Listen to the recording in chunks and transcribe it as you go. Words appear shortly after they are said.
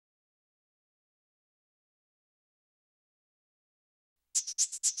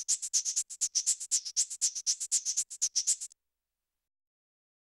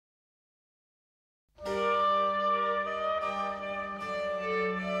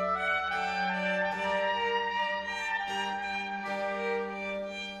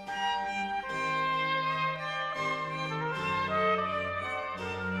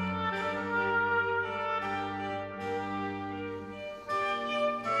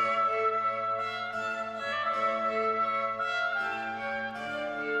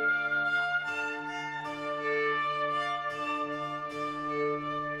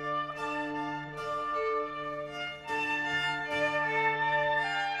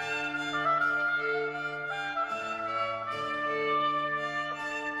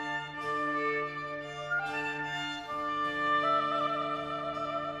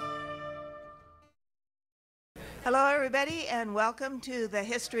Hello, everybody, and welcome to the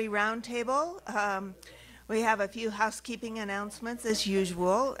History Roundtable. We have a few housekeeping announcements as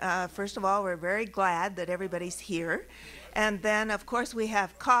usual. First of all, we're very glad that everybody's here. And then, of course, we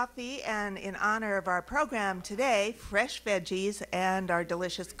have coffee, and in honor of our program today, fresh veggies and our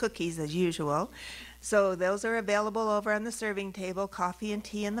delicious cookies as usual. So those are available over on the serving table, coffee and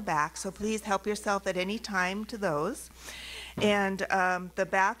tea in the back. So please help yourself at any time to those. And the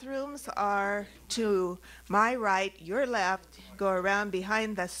bathrooms are to my right, your left, go around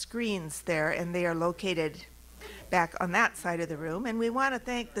behind the screens there, and they are located back on that side of the room. And we want to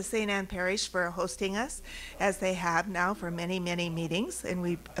thank the St. Anne Parish for hosting us, as they have now for many, many meetings, and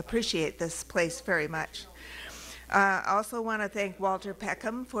we appreciate this place very much. I also want to thank Walter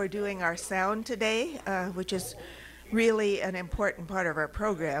Peckham for doing our sound today, which is really an important part of our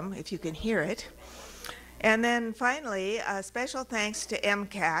program, if you can hear it. And then finally, a special thanks to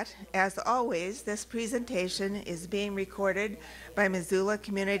MCAT. As always, this presentation is being recorded by Missoula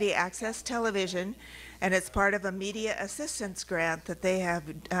Community Access Television, and it's part of a media assistance grant that they have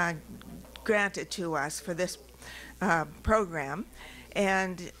granted to us for this program.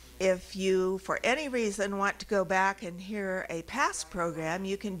 And if you, for any reason, want to go back and hear a past program,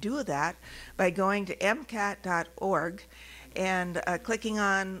 you can do that by going to mcat.org and clicking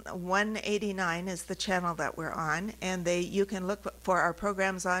on 189 is the channel that we're on, and you can look for our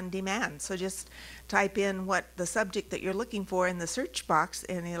programs on demand. So just type in what the subject that you're looking for in the search box,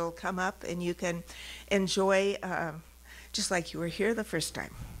 and it'll come up, and you can enjoy just like you were here the first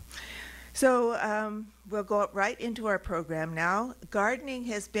time. So we'll go right into our program now. Gardening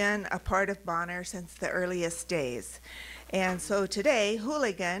has been a part of Bonner since the earliest days. And so today,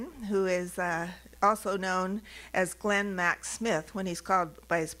 Hooligan, who is also known as Glenn Mac Smith when he's called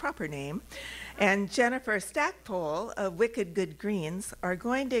by his proper name, and Jennifer Stackpole of Wicked Good Greens are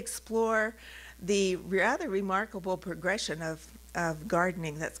going to explore the rather remarkable progression of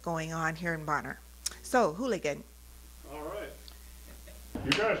gardening that's going on here in Bonner. So, Hooligan. All right.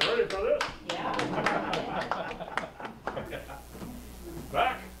 You guys ready for this? Yeah.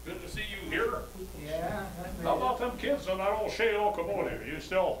 Back? Good to see you here. Yeah. How about them kids on that old shade locomotive? You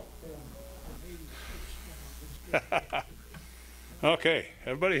still? Okay,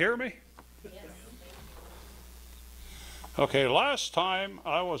 everybody hear me? Yes. Okay, last time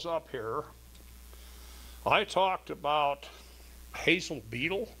I was up here, I talked about Hazel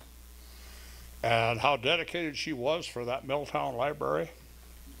Beadle and how dedicated she was for that Milltown Library.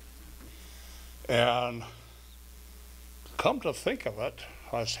 And come to think of it,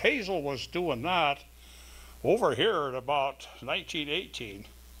 as Hazel was doing that, over here at about 1918,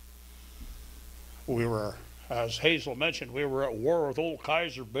 we were, as Hazel mentioned, we were at war with old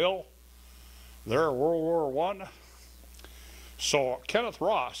Kaiser Bill. There in World War I. So Kenneth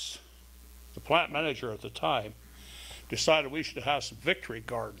Ross, the plant manager at the time, decided we should have some Victory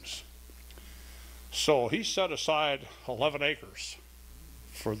Gardens. So he set aside 11 acres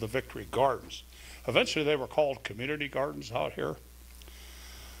for the Victory Gardens. Eventually they were called community gardens out here.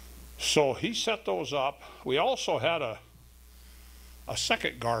 So he set those up. We also had a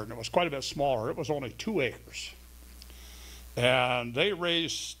second garden. It was quite a bit smaller. It was only 2 acres. And they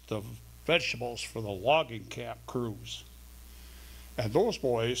raised the vegetables for the logging camp crews. And those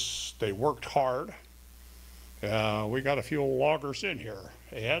boys, they worked hard. We got a few loggers in here.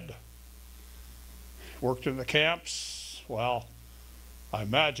 Ed worked in the camps. Well, I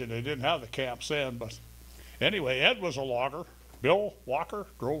imagine they didn't have the camps then, but anyway, Ed was a logger. Bill Walker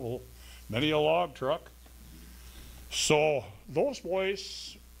drove many a log truck. So those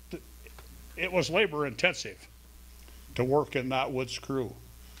boys, it was labor intensive to work in that woods crew,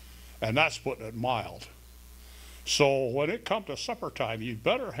 and that's putting it mild. So when it comes to supper time, you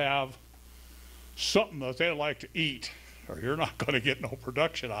better have something that they like to eat, or you're not going to get no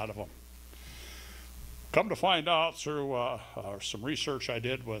production out of them. Come to find out through some research I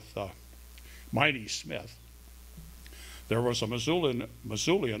did with Miney Smith, there was a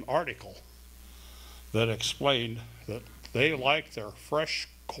Missoulian article that explained that they liked their fresh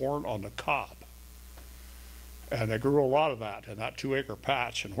corn on the cob. And they grew a lot of that in that 2-acre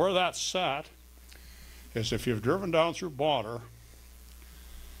patch. And where that's sat is if you've driven down through Bonner,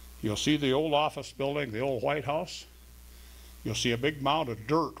 you'll see the old office building, the old White House. You'll see a big mound of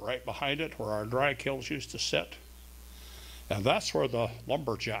dirt right behind it where our dry kilns used to sit. And that's where the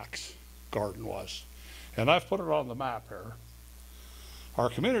lumberjack's garden was. And I've put it on the map here. Our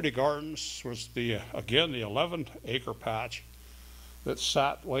community gardens was again, the 11-acre patch that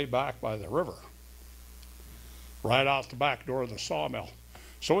sat way back by the river, right out the back door of the sawmill.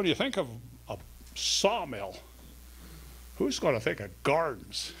 So when you think of a sawmill, who's going to think of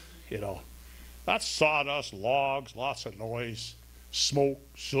gardens? You know, that's sawdust, logs, lots of noise, smoke,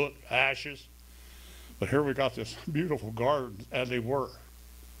 soot, ashes. But here we got this beautiful garden, and they were.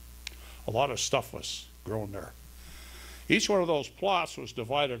 A lot of stuff was grown there. Each one of those plots was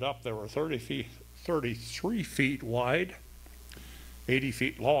divided up. They were 33 feet wide, 80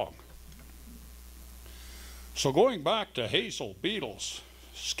 feet long. So going back to hazel beetles,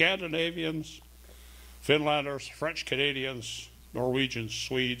 Scandinavians, Finlanders, French Canadians, Norwegians,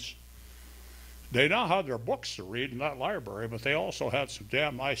 Swedes, they now had their books to read in that library, but they also had some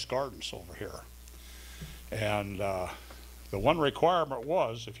damn nice gardens over here. And the one requirement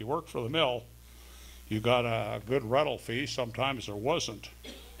was, if you worked for the mill, you got a good rental fee. Sometimes there wasn't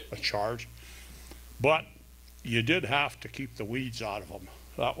a charge, but you did have to keep the weeds out of them.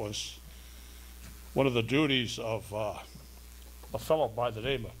 That was one of the duties of a fellow by the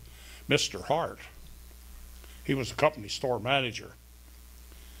name of Mr. Hart. He was a company store manager.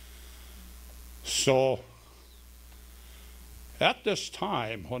 So at this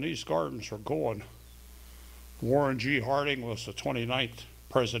time, when these gardens were going, Warren G. Harding was the 29th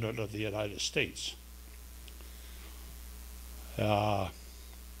President of the United States. There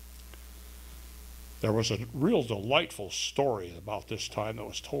was a real delightful story about this time that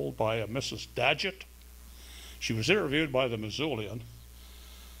was told by a Mrs. Dadgett. She was interviewed by the Missoulian,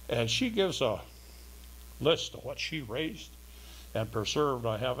 and she gives a list of what she raised and preserved.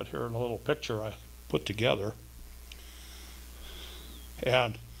 I have it here in a little picture I put together.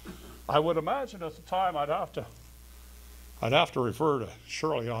 And I would imagine at the time I'd have to refer to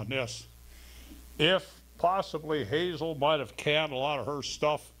Shirley on this. If possibly Hazel might have canned a lot of her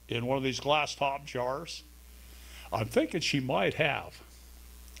stuff in one of these glass top jars, I'm thinking she might have.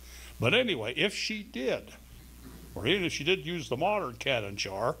 But anyway, if she did, or even if she did use the modern canning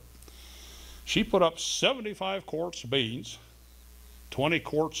jar, she put up 75 quarts of beans, 20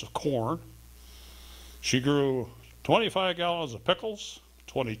 quarts of corn. She grew 25 gallons of pickles,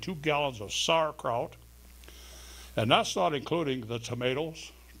 22 gallons of sauerkraut, and that's not including the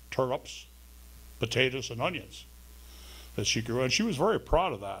tomatoes, turnips, potatoes, and onions that she grew. And she was very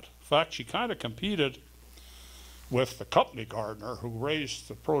proud of that. In fact, she kind of competed with the company gardener who raised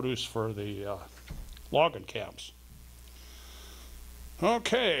the produce for the logging camps.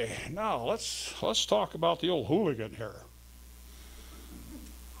 Okay, now let's talk about the old Hooligan here.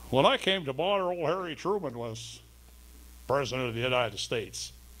 When I came to Bonner, old Harry Truman was President of the United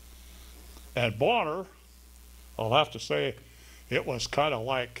States. And Bonner, I'll have to say, it was kind of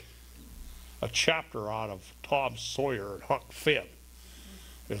like a chapter out of Tom Sawyer and Huck Finn.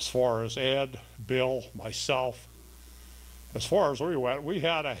 As far as Ed, Bill, myself, as far as we went, we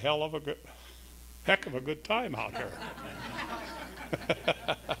had a heck of a good time out here.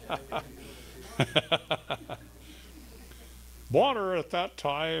 Bonner at that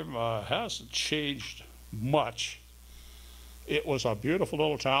time hasn't changed much. It was a beautiful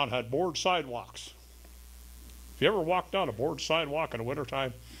little town, had board sidewalks. If you ever walk down a board sidewalk in the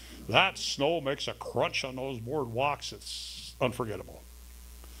wintertime, that snow makes a crunch on those board walks. It's unforgettable.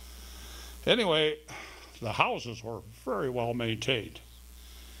 Anyway, the houses were very well maintained.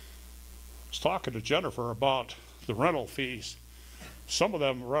 I was talking to Jennifer about the rental fees. Some of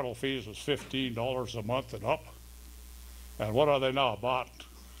them rental fees was $15 a month and up. And what are they now, about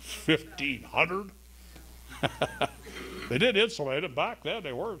 $1,500? They did insulate it. Back then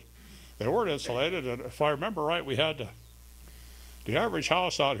they weren't insulated. And if I remember right, we had the average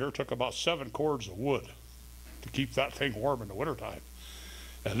house out here took about 7 cords of wood to keep that thing warm in the wintertime.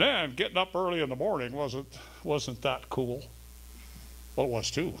 And then getting up early in the morning wasn't that cool. Well, it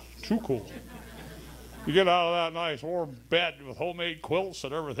was too cool. You get out of that nice warm bed with homemade quilts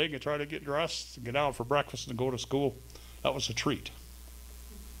and everything, and try to get dressed and get out for breakfast and go to school. That was a treat.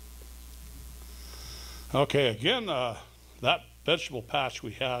 Okay, again, that vegetable patch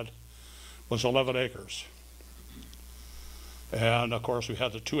we had was 11 acres. And of course we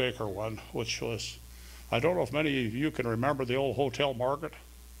had the 2-acre one, which was, I don't know if many of you can remember the old Hotel Margaret.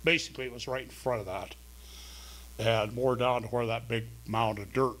 Basically it was right in front of that, and more down to where that big mound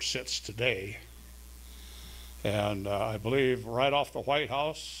of dirt sits today. And I believe right off the White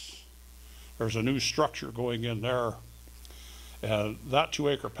House, there's a new structure going in there, and that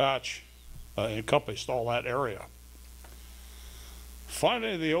 2-acre patch encompassed all that area.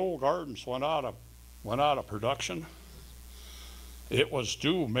 Finally, the old gardens went out of production. It was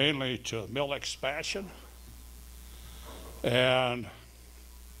due mainly to mill expansion, and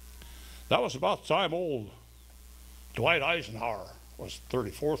that was about the time old Dwight Eisenhower was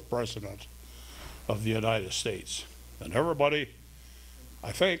 34th president of the United States. And everybody,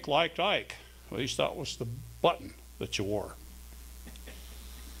 I think, liked Ike. At least that was the button that you wore.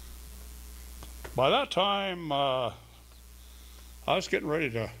 By that time, I was getting ready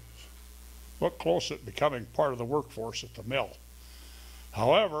to look close at becoming part of the workforce at the mill.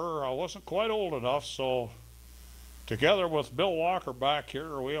 However, I wasn't quite old enough, so together with Bill Walker back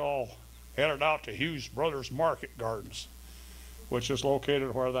here, we all headed out to Hughes Brothers Market Gardens, which is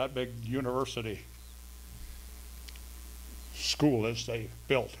located where that big university school is they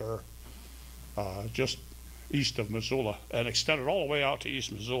built there, just east of Missoula, and extended all the way out to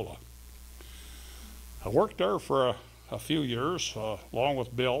East Missoula. I worked there for a few years, along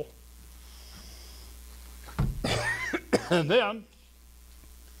with Bill. And then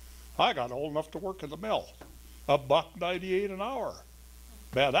I got old enough to work in the mill, $1.98 an hour.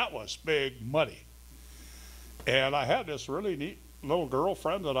 Man, that was big money. And I had this really neat little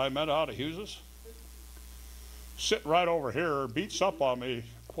girlfriend that I met out of Hughes's, sitting right over here, beats up on me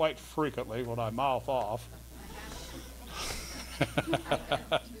quite frequently when I mouth off.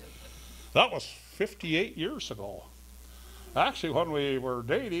 That was 58 years ago. Actually, when we were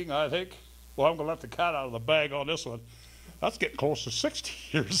dating, I think, well, I'm going to let the cat out of the bag on this one. That's getting close to 60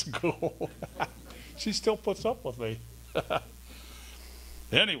 years ago. She still puts up with me.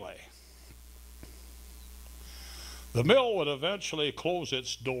 Anyway, the mill would eventually close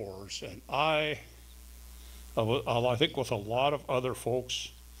its doors, and I think with a lot of other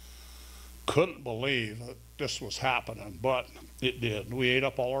folks, couldn't believe that this was happening, but it did. We ate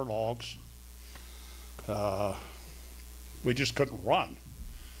up all our logs. We just couldn't run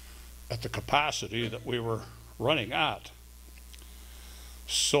at the capacity that we were running at.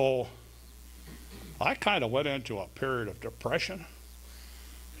 So I kind of went into a period of depression.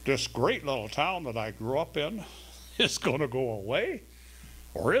 This great little town that I grew up in is going to go away,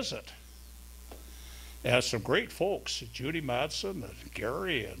 or is it? And some great folks, Judy Madsen and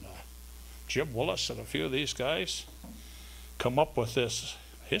Gary and Jim Willis and a few of these guys, come up with this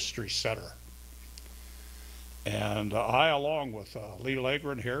history center. And I, along with Lee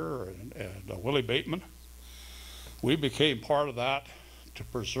Legren here and Willie Bateman, we became part of that to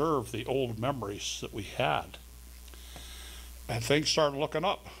preserve the old memories that we had. And things started looking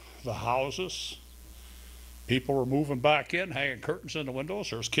up. The houses, people were moving back in, hanging curtains in the windows.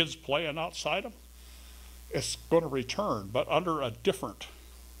 There's kids playing outside them. It's going to return, but under a different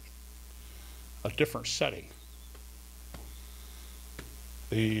setting.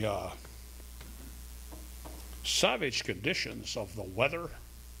 The savage conditions of the weather.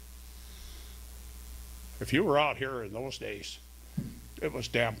 If you were out here in those days, it was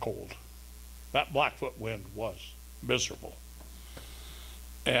damn cold. That Blackfoot wind was miserable.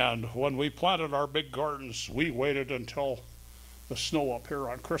 And when we planted our big gardens, we waited until the snow up here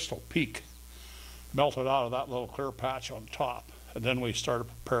on Crystal Peak melted out of that little clear patch on top, and then we started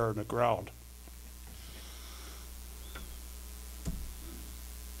preparing the ground.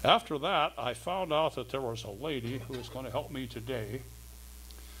 After that, I found out that there was a lady who was going to help me today.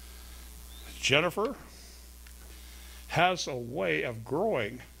 Jennifer has a way of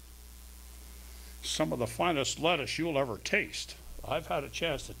growing some of the finest lettuce you'll ever taste. I've had a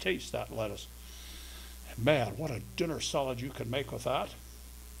chance to taste that lettuce. And man, what a dinner salad you can make with that.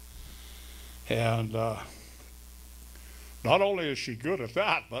 And not only is she good at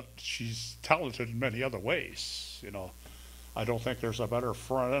that, but she's talented in many other ways. You know, I don't think there's a better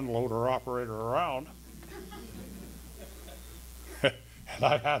front-end loader operator around. And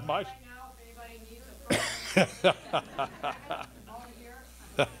I've had my... Right now, if anybody needs a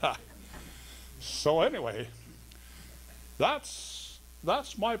volunteer. So anyway, that's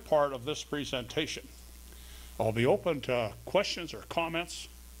my part of this presentation. I'll be open to questions or comments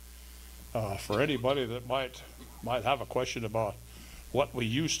for anybody that might have a question about what we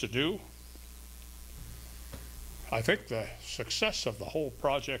used to do. I think the success of the whole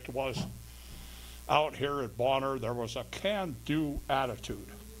project was out here at Bonner, there was a can-do attitude.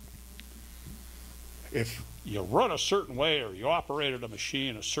 if you run a certain way or you operated a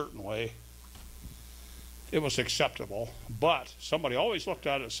machine a certain way, it was acceptable. But somebody always looked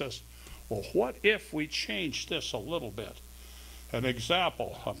at it and says, well, what if we changed this a little bit? An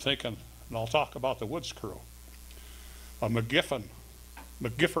example, I'm thinking, and I'll talk about the Woods crew, a McGiffert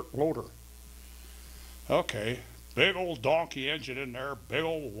loader. Okay, big old donkey engine in there, big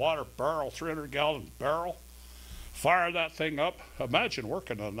old water barrel, 300-gallon barrel. Fire that thing up. Imagine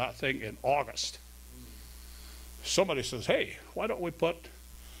working on that thing in August. Somebody says, hey, why don't we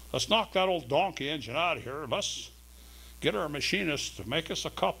let's knock that old donkey engine out of here. Let's get our machinist to make us a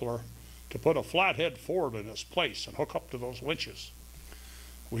coupler to put a flathead Ford in its place and hook up to those winches.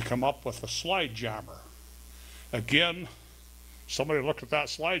 We come up with a slide jammer. Again, somebody looked at that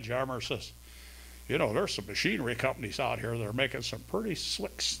slide jammer and says, you know, there's some machinery companies out here that are making some pretty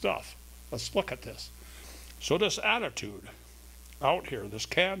slick stuff. Let's look at this. So this attitude out here, this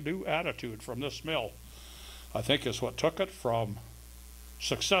can-do attitude from this mill, I think is what took it from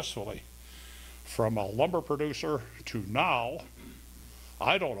successfully from a lumber producer to now,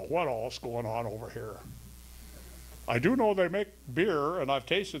 I don't know what all's going on over here. I do know they make beer, and I've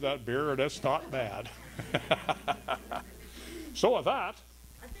tasted that beer, and it's not bad. So with that.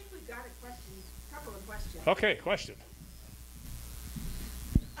 I think we've got a couple of questions. Okay, question.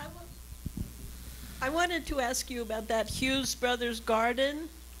 I wanted to ask you about that Hughes Brothers garden.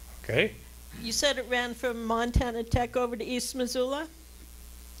 Okay. You said it ran from Montana Tech over to East Missoula.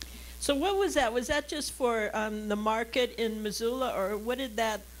 So what was that? Was that just for the market in Missoula, or what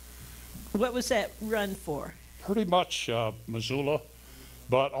was that run for? Pretty much Missoula,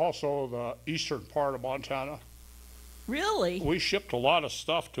 but also the eastern part of Montana. Really? We shipped a lot of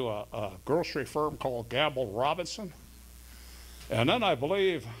stuff to a grocery firm called Gamble Robinson. And then I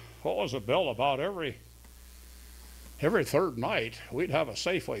believe, what was it, Bill, about every third night, we'd have a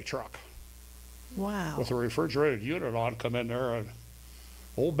Safeway truck. Wow. With a refrigerated unit on, come in there, and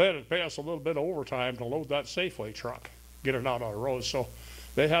old Ben would pay us a little bit of overtime to load that Safeway truck, get it out on the road. So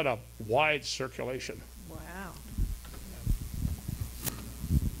they had a wide circulation. Wow.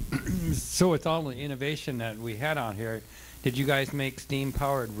 So with all the innovation that we had on here, did you guys make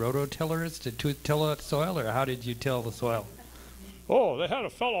steam-powered rototillers to till the soil, or how did you till the soil? Oh, they had a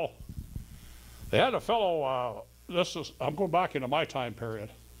fellow, I'm going back into my time period.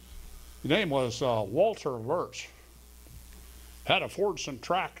 His name was Walter Lurch. Had a Fordson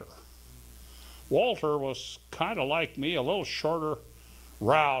tractor. Walter was kind of like me, a little shorter,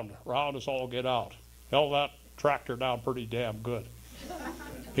 round as all get out. Held that tractor down pretty damn good.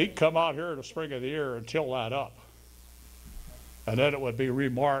 He'd come out here in the spring of the year and till that up. And then it would be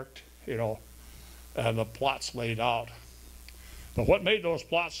remarked, you know, and the plots laid out. But what made those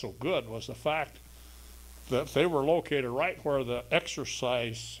plots so good was the fact that they were located right where the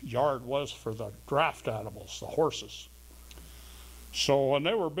exercise yard was for the draft animals, the horses. So when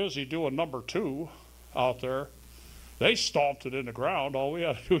they were busy doing number 2 out there, they stomped it in the ground. All we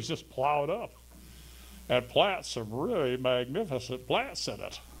had to do was just plow it up and plant some really magnificent plants in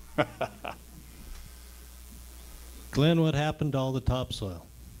it. Glenn, what happened to all the topsoil?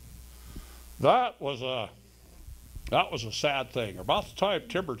 That was a sad thing. About the time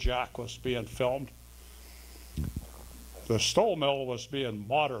Timberjack was being filmed, the Stoll Mill was being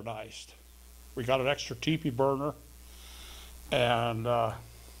modernized. We got an extra teepee burner, and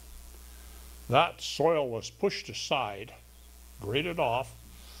that soil was pushed aside, graded off,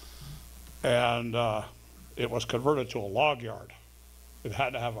 and it was converted to a log yard. It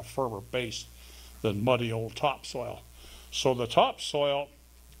had to have a firmer base than muddy old topsoil. So the topsoil,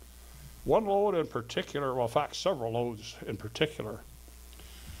 one load in particular, well, in fact, several loads in particular,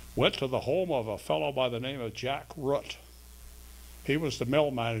 went to the home of a fellow by the name of Jack Root. He was the mill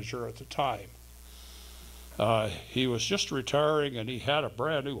manager at the time. He was just retiring, and he had a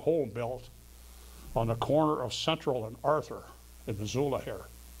brand new home built on the corner of Central and Arthur in Missoula here.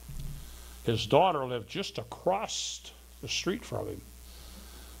 His daughter lived just across the street from him.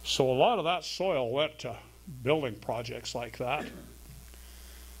 So a lot of that soil went to building projects like that.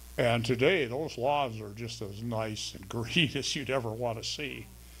 And today, those lawns are just as nice and green as you'd ever want to see.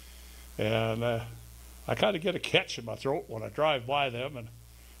 And I kind of get a catch in my throat when I drive by them and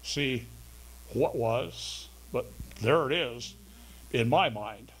see what was, but there it is in my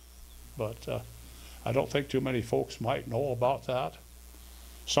mind. But I don't think too many folks might know about that.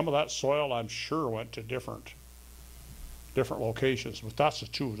 Some of that soil, I'm sure, went to different locations, but that's the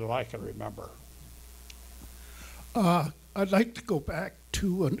 2 that I can remember. I'd like to go back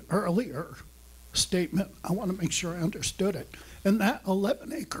to an earlier statement. I want to make sure I understood it. In that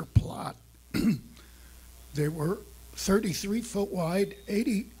 11-acre plot, they were 33 foot wide,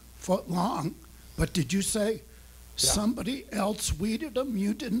 80 foot long. But did you say somebody else weeded them?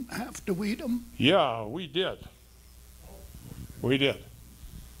 You didn't have to weed them? Yeah, we did. We did.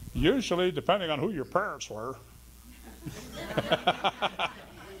 Usually, depending on who your parents were.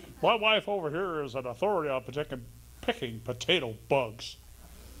 My wife over here is an authority on picking potato bugs.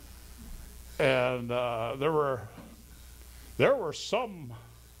 And there were some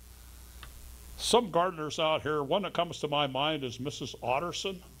gardeners out here. One that comes to my mind is Mrs.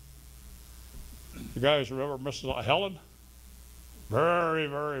 Otterson. You guys remember Mrs. Helen? Very,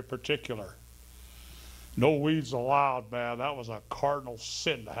 very particular. No weeds allowed, man. That was a cardinal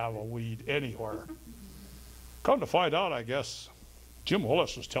sin to have a weed anywhere. Come to find out, I guess, Jim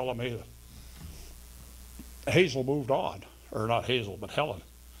Willis was telling me that Hazel moved on. Or not Hazel, but Helen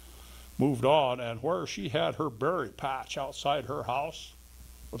moved on. And where she had her berry patch outside her house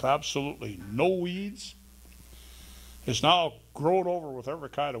with absolutely no weeds, is now grown over with every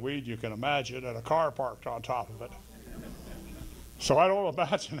kind of weed you can imagine and a car parked on top of it. So I don't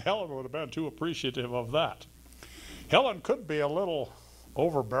imagine Helen would have been too appreciative of that. Helen could be a little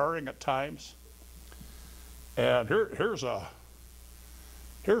overbearing at times. And here's a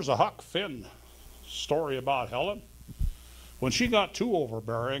Huck Finn story about Helen. When she got too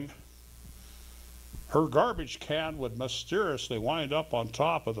overbearing, her garbage can would mysteriously wind up on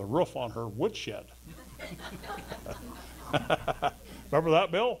top of the roof on her woodshed. Remember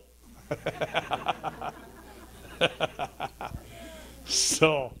that, Bill?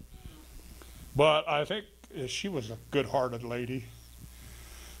 So, but I think she was a good-hearted lady.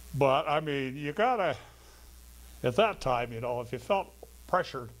 But, I mean, you gotta, at that time, you know, if you felt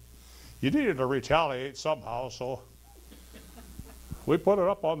pressured, you needed to retaliate somehow, so we put it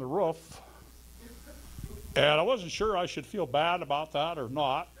up on the roof. And I wasn't sure I should feel bad about that or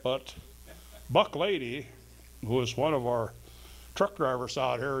not, but Buck Lady, who was one of our truck drivers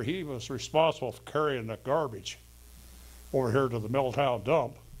out here, he was responsible for carrying the garbage over here to the Milltown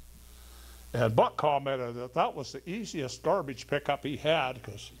dump. And Buck commented that that was the easiest garbage pickup he had,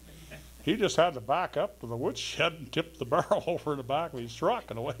 because he just had to back up to the woodshed and tip the barrel over in the back of his truck,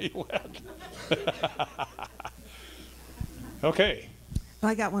 and away he went. Okay.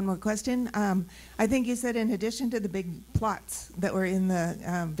 I got one more question. I think you said in addition to the big plots that were in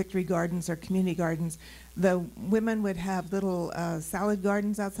the Victory Gardens or community gardens, the women would have little salad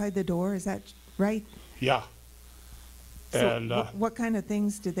gardens outside the door. Is that right? Yeah. So And what kind of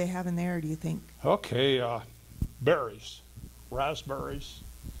things did they have in there, do you think? okay, berries, raspberries.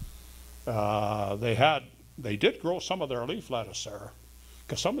 They did grow some of their leaf lettuce there,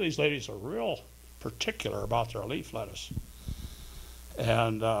 because some of these ladies are real particular about their leaf lettuce.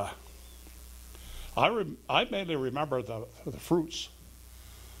 And I mainly remember the fruits,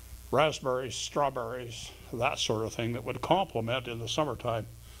 raspberries, strawberries, that sort of thing that would complement in the summertime,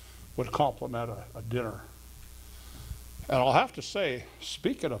 would complement a dinner. And I'll have to say,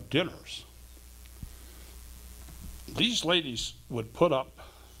 speaking of dinners, these ladies would put up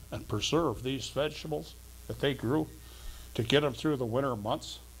and preserve these vegetables that they grew to get them through the winter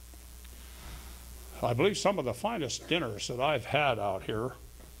months. I believe some of the finest dinners that I've had out here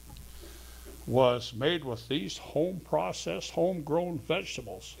was made with these home-processed, home-grown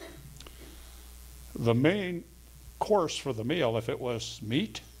vegetables. The main course for the meal, if it was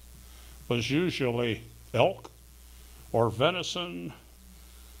meat, was usually elk or venison,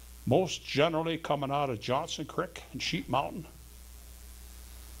 most generally coming out of Johnson Creek and Sheep Mountain.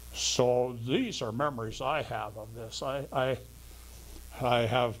 So these are memories I have of this. I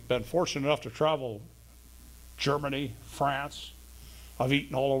have been fortunate enough to travel Germany, France. I've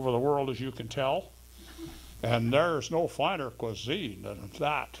eaten all over the world, as you can tell. And there's no finer cuisine than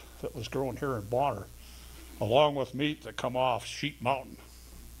that was grown here in Bonner, along with meat that come off Sheep Mountain.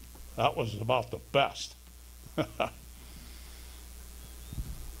 That was about the best.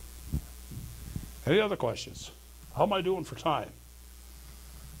 Any other questions? How am I doing for time?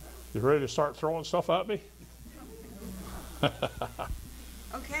 You ready to start throwing stuff at me?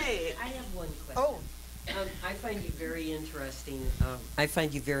 Okay. I have one question. Oh. I find you very interesting.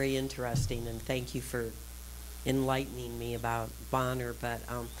 And thank you for enlightening me about Bonner. But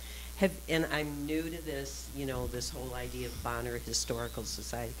and I'm new to this, you know, this whole idea of Bonner Historical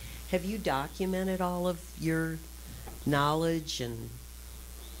Society. Have you documented all of your knowledge and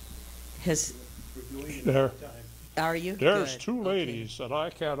Are you? There's Good. two ladies that I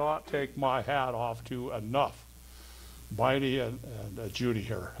cannot take my hat off to enough. Mighty and Judy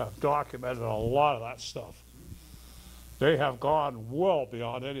here have documented a lot of that stuff. They have gone well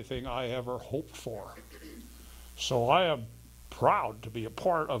beyond anything I ever hoped for. So I am proud to be a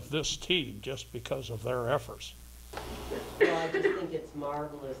part of this team just because of their efforts. So I just think it's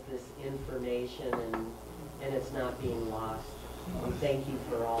marvelous, this information, and it's not being lost. Thank you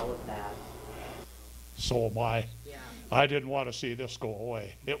for all of that. So am I. Yeah. I didn't want to see this go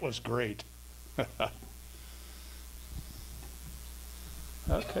away. It was great.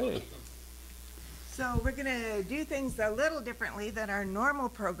 Okay. So we're going to do things a little differently than our normal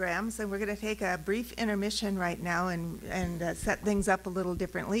programs, and we're going to take a brief intermission right now and set things up a little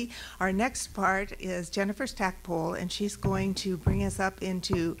differently. Our next part is Jennifer Stackpole, and she's going to bring us up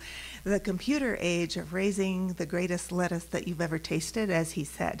into the computer age of raising the greatest lettuce that you've ever tasted, as he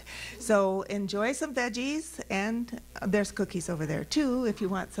said. So enjoy some veggies, and there's cookies over there too if you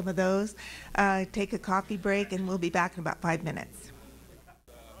want some of those. Take a coffee break, and we'll be back in about 5 minutes.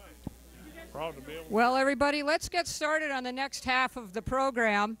 Well, everybody, let's get started on the next half of the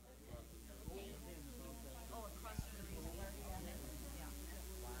program.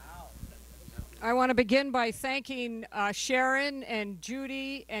 I want to begin by thanking Sharon and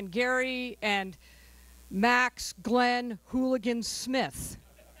Judy and Gary and Max, Glenn, Hooligan, Smith.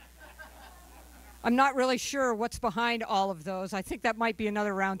 I'm not really sure what's behind all of those. I think that might be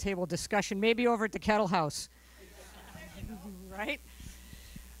another roundtable discussion, maybe over at the Kettle House. Right?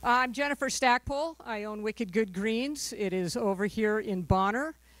 I'm Jennifer Stackpole. I own Wicked Good Greens. It is over here in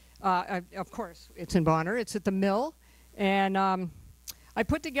Bonner. Of course, it's in Bonner. It's at the mill. And I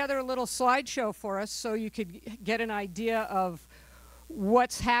put together a little slideshow for us so you could get an idea of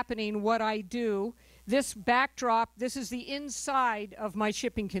what's happening, what I do. This backdrop, this is the inside of my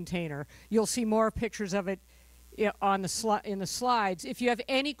shipping container. You'll see more pictures of it on in the slides. If you have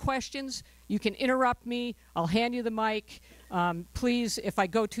any questions, you can interrupt me. I'll hand you the mic. Please, if I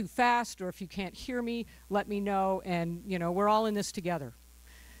go too fast or if you can't hear me, let me know. And, you know, we're all in this together.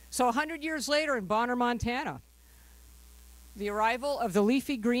 So 100 years later in Bonner, Montana, the arrival of the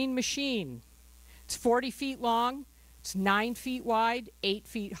leafy green machine. It's 40 feet long. It's 9 feet wide, 8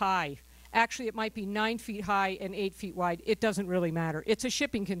 feet high. Actually, it might be 9 feet high and 8 feet wide. It doesn't really matter. It's a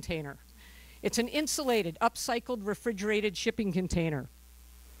shipping container. It's an insulated, upcycled, refrigerated shipping container.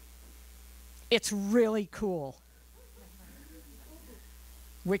 It's really cool.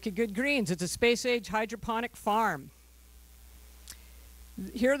 Wicked Good Greens. It's a space-age hydroponic farm.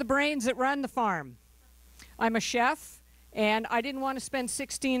 Here are the brains that run the farm. I'm a chef, and I didn't want to spend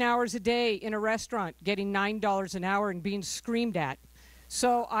 16 hours a day in a restaurant getting $9 an hour and being screamed at.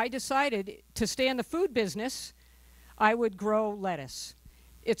 So I decided to stay in the food business, I would grow lettuce.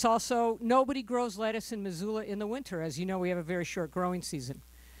 It's also, nobody grows lettuce in Missoula in the winter. As you know, we have a very short growing season.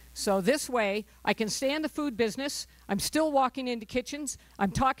 So this way, I can stay in the food business. I'm still walking into kitchens.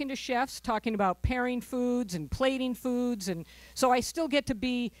 I'm talking to chefs, talking about pairing foods and plating foods. And so I still get to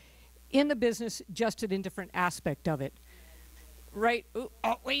be in the business, just at a different aspect of it. Right, ooh,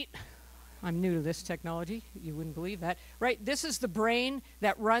 oh, wait. I'm new to this technology. You wouldn't believe that. Right, this is the brain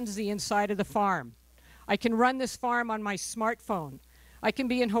that runs the inside of the farm. I can run this farm on my smartphone. I can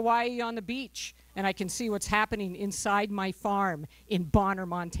be in Hawaii on the beach, and I can see what's happening inside my farm in Bonner,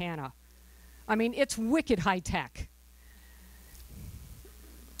 Montana. I mean, it's wicked high tech.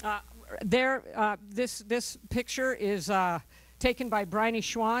 This picture is taken by Bryony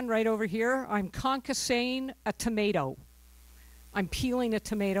Schwan right over here. I'm concasseing a tomato. I'm peeling a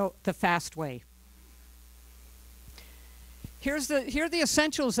tomato the fast way. Here are the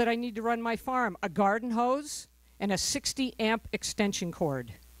essentials that I need to run my farm: a garden hose and a 60 amp extension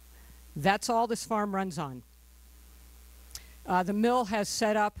cord. That's all this farm runs on. The mill has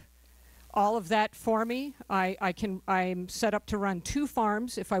set up all of that for me. I'm set up to run 2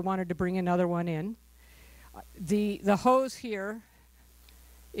 farms if I wanted to bring another one in. The hose here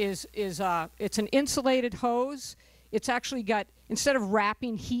it's an insulated hose. It's actually got, instead of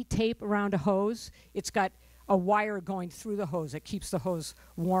wrapping heat tape around a hose, it's got a wire going through the hose that keeps the hose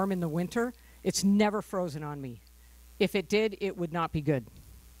warm in the winter. It's never frozen on me. If it did, it would not be good.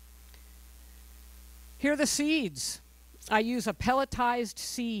 Here are the seeds. I use a pelletized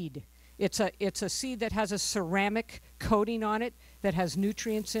seed. It's a seed that has a ceramic coating on it that has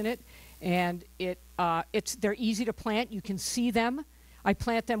nutrients in it, and they're easy to plant. You can see them. I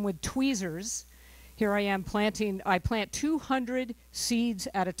plant them with tweezers. Here I am planting. I plant 200 seeds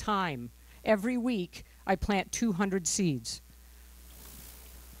at a time. Every week, I plant 200 seeds.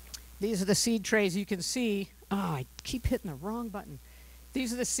 These are the seed trays. You can see. Oh, I keep hitting the wrong button.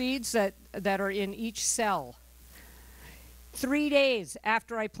 These are the seeds that are in each cell. 3 days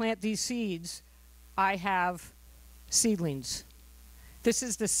after I plant these seeds, I have seedlings. This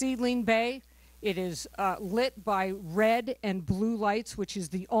is the seedling bay. It is lit by red and blue lights, which is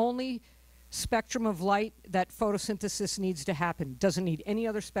the only spectrum of light that photosynthesis needs to happen. Doesn't need any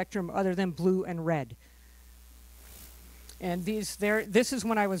other spectrum other than blue and red. And this is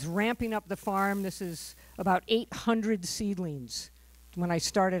when I was ramping up the farm. This is about 800 seedlings. When I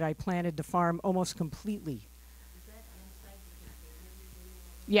started, I planted the farm almost completely.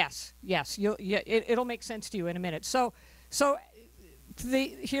 Yes, yes. It'll make sense to you in a minute. So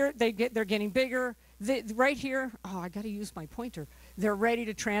they're getting bigger. Right here, oh, I got to use my pointer. They're ready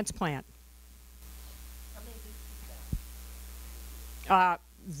to transplant.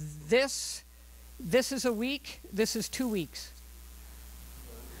 This is a week. This is 2 weeks.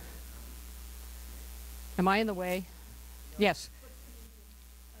 Am I in the way? Yes.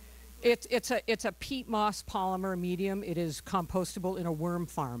 It's a peat moss polymer medium. It is compostable in a worm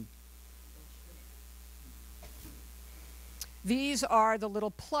farm. These are the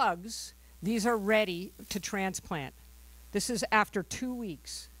little plugs. These are ready to transplant. This is after 2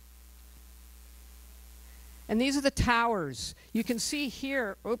 weeks. And these are the towers. You can see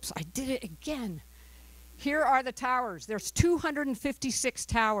here, oops, I did it again. Here are the towers. There's 256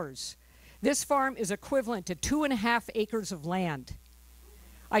 towers. This farm is equivalent to 2.5 acres of land.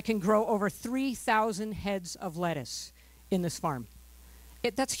 I can grow over 3,000 heads of lettuce in this farm.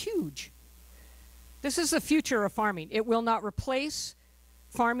 That's huge. This is the future of farming. It will not replace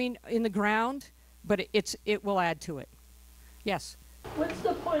farming in the ground, but it will add to it. Yes? What's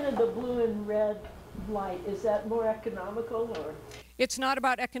the point of the blue and red light? Is that more economical, or? It's not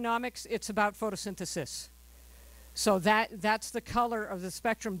about economics, it's about photosynthesis. So that's the color of the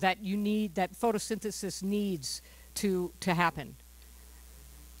spectrum that you need, that photosynthesis needs to happen.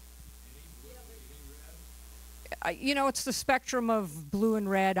 You know, it's the spectrum of blue and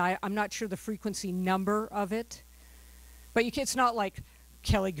red. I'm not sure the frequency number of it. But it's not like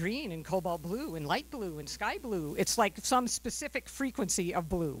Kelly green and cobalt blue and light blue and sky blue. It's like some specific frequency of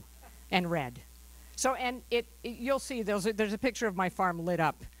blue and red. So, and you'll see there's a picture of my farm lit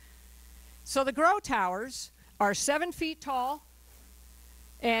up. So the grow towers are 7 feet tall,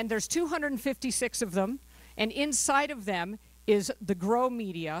 and there's 256 of them. And inside of them is the grow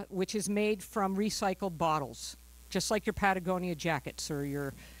media, which is made from recycled bottles, just like your Patagonia jackets or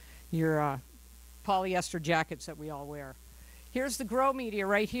your polyester jackets that we all wear. Here's the grow media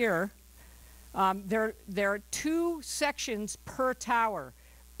right here. There are 2 sections per tower.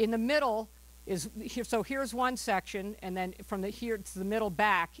 In the middle is here, so here's one section, and then from here to the middle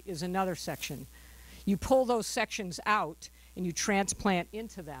back is another section. You pull those sections out and you transplant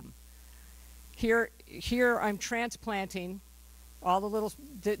into them. Here I'm transplanting all the little,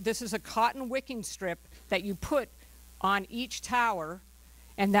 this is a cotton wicking strip that you put on each tower,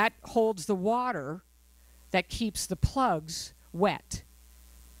 and that holds the water that keeps the plugs wet.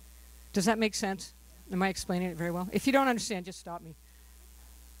 Does that make sense? Am I explaining it very well? If you don't understand, just stop me.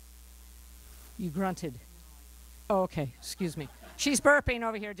 You grunted. Oh, okay, excuse me. She's burping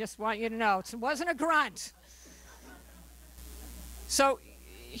over here, just want you to know. It wasn't a grunt. So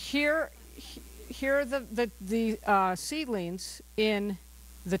here are the seedlings in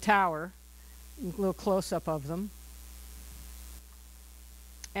the tower, a little close-up of them.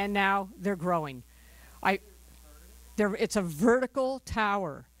 And now they're growing. It's a vertical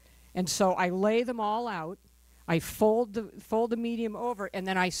tower, and so I lay them all out. I fold the medium over, and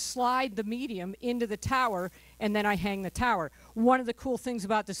then I slide the medium into the tower, and then I hang the tower. One of the cool things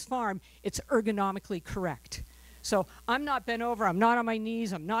about this farm, it's ergonomically correct. So I'm not bent over, I'm not on my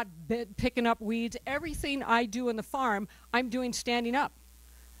knees, I'm not picking up weeds. Everything I do in the farm, I'm doing standing up.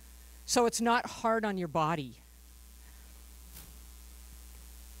 So it's not hard on your body.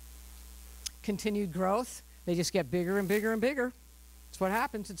 Continued growth, they just get bigger and bigger and bigger. That's what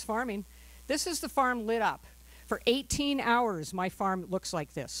happens, it's farming. This is the farm lit up. For 18 hours, my farm looks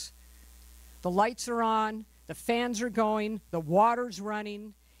like this. The lights are on, the fans are going, the water's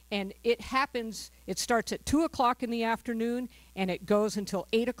running, and it happens, it starts at 2 o'clock in the afternoon, and it goes until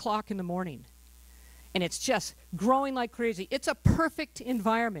 8 o'clock in the morning. And it's just growing like crazy. It's a perfect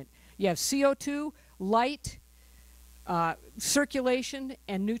environment. You have CO2, light, circulation,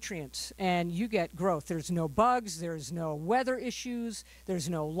 and nutrients, and you get growth. There's no bugs, there's no weather issues, there's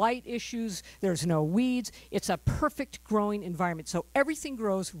no light issues, there's no weeds. It's a perfect growing environment, so everything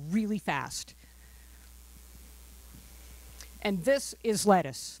grows really fast. And this is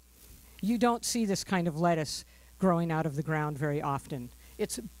lettuce. You don't see this kind of lettuce growing out of the ground very often.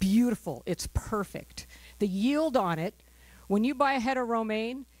 It's beautiful, it's perfect. The yield on it, when you buy a head of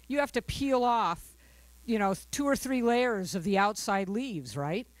romaine, you have to peel off 2 or 3 layers of the outside leaves,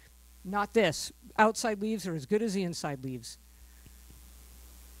 right? Not this. Outside leaves are as good as the inside leaves.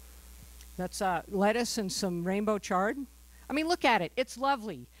 That's lettuce and some rainbow chard. I mean, look at it. It's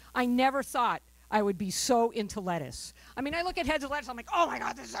lovely. I never thought I would be so into lettuce. I mean, I look at heads of lettuce, I'm like, oh my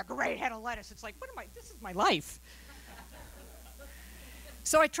God, this is a great head of lettuce. It's like, this is my life.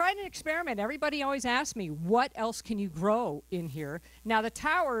 So I tried an experiment. Everybody always asks me, what else can you grow in here? Now the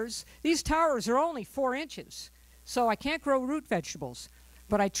towers, these towers are only 4 inches, so I can't grow root vegetables.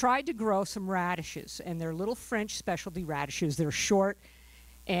 But I tried to grow some radishes, and they're little French specialty radishes. They're short,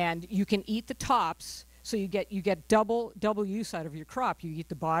 and you can eat the tops, so you get double use out of your crop. You eat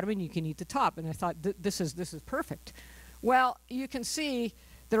the bottom, and you can eat the top. And I thought, this is perfect. Well, you can see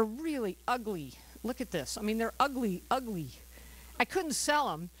they're really ugly. Look at this. I mean, they're ugly, ugly. I couldn't sell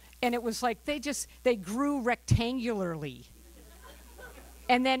them, and it was like they grew rectangularly.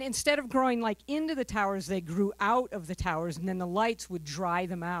 And then instead of growing like into the towers, they grew out of the towers, and then the lights would dry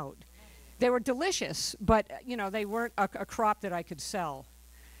them out. They were delicious, but you know, they weren't a crop that I could sell.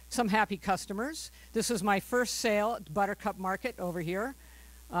 Some happy customers. This was my first sale at Buttercup Market over here.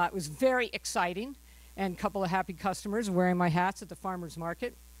 It was very exciting, and a couple of happy customers wearing my hats at the farmer's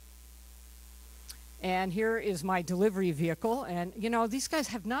market. And here is my delivery vehicle, and you know, these guys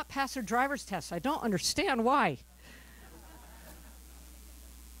have not passed their driver's test. I don't understand why.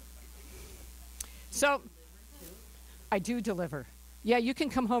 So, I do deliver. Yeah, you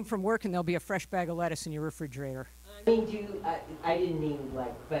can come home from work and there'll be a fresh bag of lettuce in your refrigerator. I mean, I didn't mean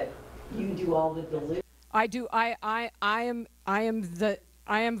like, but you do all the delivery. I do. I am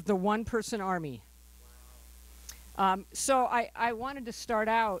the one-person army. So I wanted to start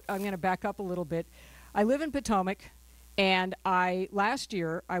out. I'm going to back up a little bit. I live in Potomac, and last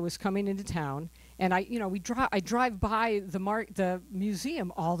year I was coming into town. And I drive by the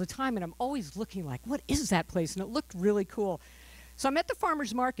museum all the time, and I'm always looking like, what is that place? And it looked really cool. So I'm at the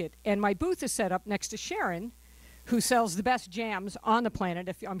farmer's market, and my booth is set up next to Sharon, who sells the best jams on the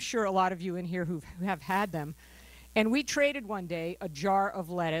planet. I'm sure a lot of you in here who have had them. And we traded one day a jar of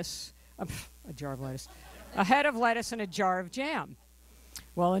lettuce, a head of lettuce and a jar of jam.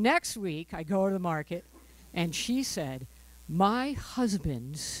 Well, the next week I go to the market, and she said, my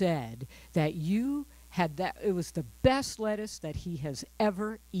husband said that you had it was the best lettuce that he has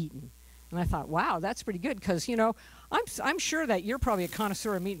ever eaten. And I thought, wow, that's pretty good, because, you know, I'm sure that you're probably a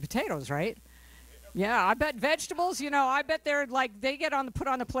connoisseur of meat and potatoes, right? Yeah, I bet vegetables, you know, I bet they're like, they get put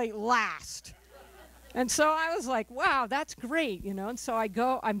on the plate last. And so I was like, wow, that's great, you know. And so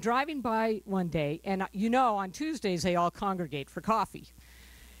I'm driving by one day, and you know, on Tuesdays they all congregate for coffee.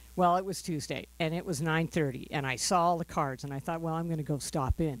 Well, it was Tuesday, and it was 9:30, and I saw all the cards, and I thought, well, I'm going to go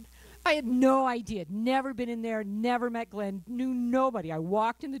stop in. I had no idea, never been in there, never met Glenn, knew nobody. I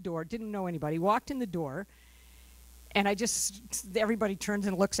walked in the door, didn't know anybody, walked in the door, and everybody turns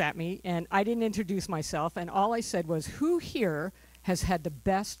and looks at me, and I didn't introduce myself, and all I said was, who here has had the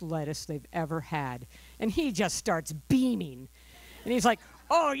best lettuce they've ever had? And he just starts beaming, and he's like,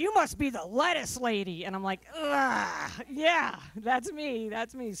 oh, you must be the lettuce lady. And I'm like, ugh, yeah, that's me.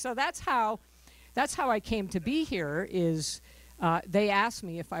 So that's how I came to be here is they asked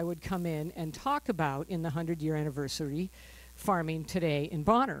me if I would come in and talk about, in the 100-year anniversary, farming today in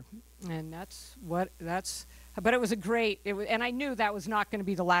Bonner. And but it was and I knew that was not going to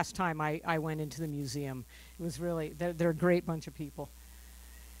be the last time I went into the museum. It was really, they're a great bunch of people.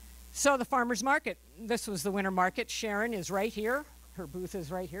 So the farmer's market, this was the winter market. Sharon is right here. Her booth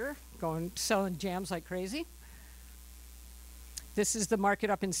is right here, selling jams like crazy. This is the market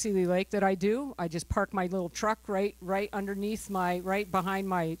up in Seeley Lake that I do. I just park my little truck right underneath right behind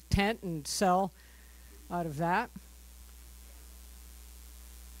my tent and sell out of that.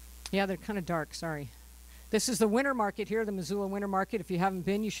 Yeah, they're kind of dark, sorry. This is the winter market here, the Missoula Winter Market. If you haven't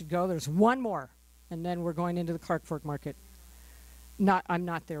been, you should go. There's one more, and then we're going into the Clark Fork Market. I'm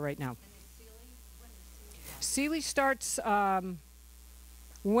not there right now. Seeley starts,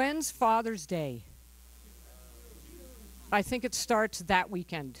 when's Father's Day? I think it starts that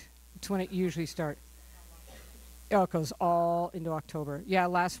weekend. It's when it usually starts. Oh, it goes all into October. Yeah,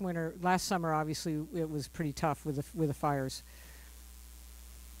 last summer, obviously, it was pretty tough with the fires.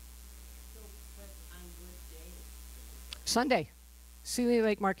 Sunday. Seeley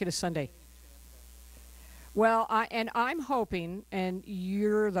Lake Market is Sunday. Well, I'm hoping, and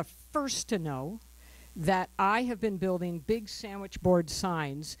you're the first to know, that I have been building big sandwich board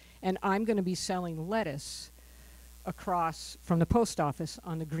signs, and I'm going to be selling lettuce across from the post office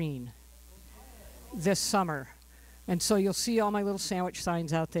on the green this summer. And so you'll see all my little sandwich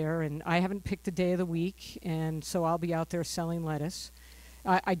signs out there, and I haven't picked the day of the week, and so I'll be out there selling lettuce.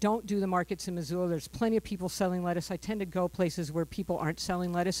 I don't do the markets in Missoula. There's plenty of people selling lettuce. I tend to go places where people aren't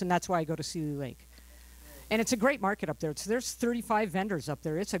selling lettuce, and that's why I go to Seeley Lake. And it's a great market up there. There's 35 vendors up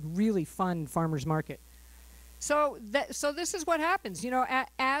there. It's a really fun farmer's market. So this is what happens. You know,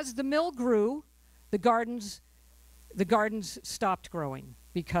 as the mill grew, the gardens stopped growing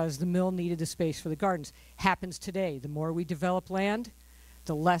because the mill needed the space for the gardens. Happens today. The more we develop land,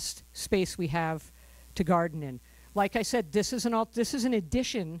 the less space we have to garden in. Like I said, this is an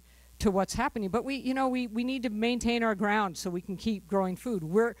addition to what's happening, but we need to maintain our ground so we can keep growing food.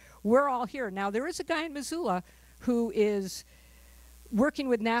 We're all here. Now, there is a guy in Missoula who is working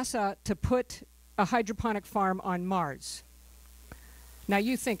with NASA to put a hydroponic farm on Mars. Now,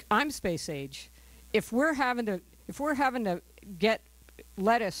 you think I'm space age. If we're having to get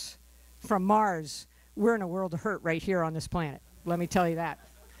lettuce from Mars, we're in a world of hurt right here on this planet. Let me tell you that.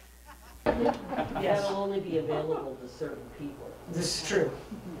 That'll only be available to certain people. This is true.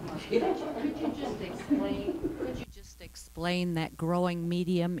 Could you just explain that growing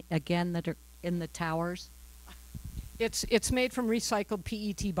medium again that are in the towers? It's made from recycled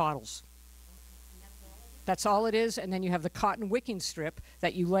PET bottles. That's all it is, and then you have the cotton wicking strip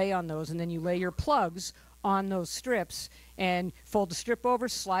that you lay on those, and then you lay your plugs on those strips and fold the strip over,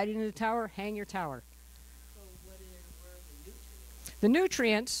 slide it into the tower, hang your tower. So where are the nutrients? The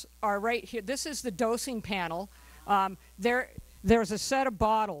nutrients are right here. This is the dosing panel. There's a set of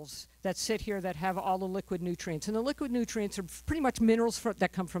bottles that sit here that have all the liquid nutrients, and the liquid nutrients are pretty much minerals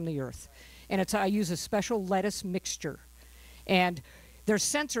that come from the earth. And I use a special lettuce mixture. And there's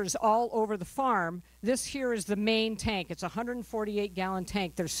sensors all over the farm. This here is the main tank. It's a 148-gallon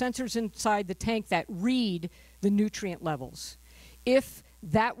tank. There's sensors inside the tank that read the nutrient levels. If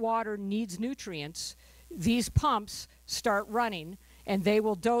that water needs nutrients, these pumps start running, and they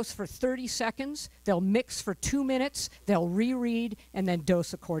will dose for 30 seconds. They'll mix for 2 minutes. They'll reread, and then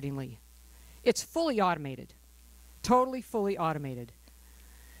dose accordingly. It's fully automated, totally fully automated.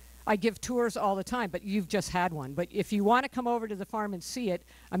 I give tours all the time, but you've just had one. But if you want to come over to the farm and see it,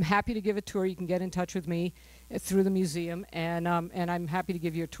 I'm happy to give a tour. You can get in touch with me through the museum, and I'm happy to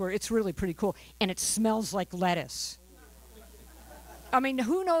give you a tour. It's really pretty cool, and it smells like lettuce. I mean,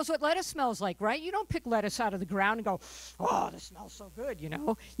 who knows what lettuce smells like, right? You don't pick lettuce out of the ground and go, oh, this smells so good, you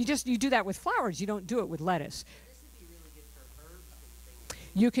know? You do that with flowers. You don't do it with lettuce.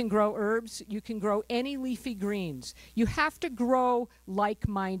 You can grow herbs. You can grow any leafy greens. You have to grow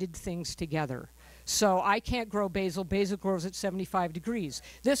like-minded things together. So I can't grow basil. Basil grows at 75 degrees.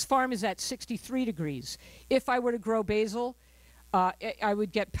 This farm is at 63 degrees. If I were to grow basil, I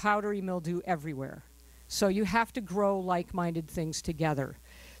would get powdery mildew everywhere. So you have to grow like-minded things together.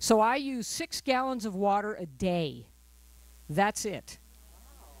 So I use 6 gallons of water a day. That's it.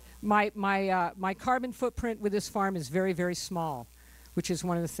 My carbon footprint with this farm is very, very small, which is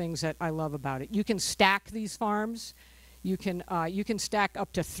one of the things that I love about it. You can stack these farms. You can stack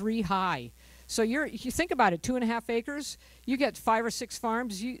up to 3 high. So you think about it, 2.5 acres, you get 5 or 6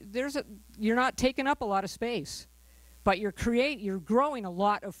 farms. You're not taking up a lot of space, but you're growing a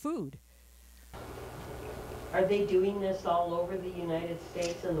lot of food. Are they doing this all over the United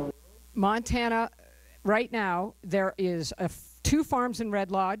States and the world? Montana, right now, there is 2 farms in Red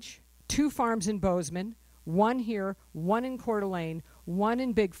Lodge, 2 farms in Bozeman, 1 here, 1 in Coeur d'Alene, 1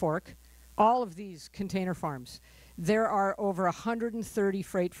 in Big Fork, all of these container farms. There are over 130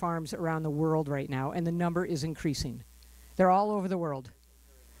 freight farms around the world right now, and the number is increasing. They're all over the world.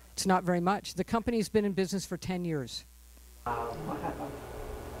 It's not very much. The company's been in business for 10 years.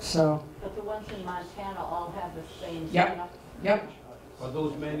 So. But the ones in Montana all have the same Yep. setup? Yep. Are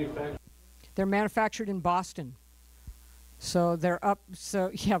those manufactured? They're manufactured in Boston. So they're up, so,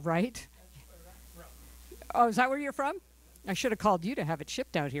 yeah, right? Oh, is that where you're from? I should have called you to have it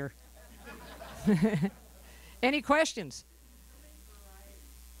shipped out here. Any questions?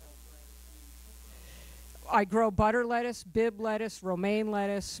 I grow butter lettuce, bib lettuce, romaine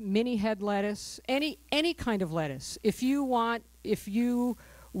lettuce, mini head lettuce, any kind of lettuce. If you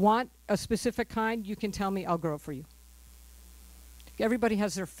want a specific kind, you can tell me, I'll grow it for you. Everybody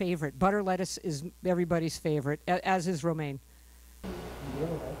has their favorite. Butter lettuce is everybody's favorite, as is romaine.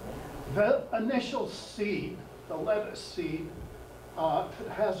 The initial seed, the lettuce seed,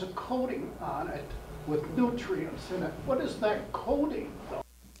 has a coating on it with nutrients in it. What is that coating, though?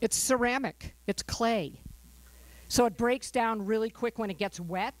 It's ceramic. It's clay. So it breaks down really quick when it gets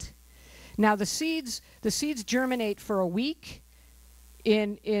wet. Now the seeds germinate for a week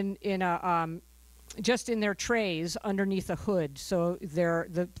just in their trays underneath a hood. So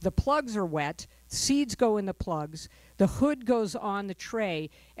the plugs are wet. Seeds go in the plugs. The hood goes on the tray,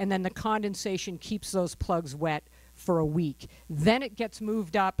 and then the condensation keeps those plugs wet for a week. Then it gets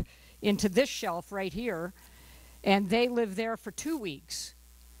moved up into this shelf right here, and they live there for 2 weeks.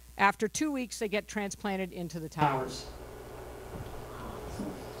 After 2 weeks, they get transplanted into the towers.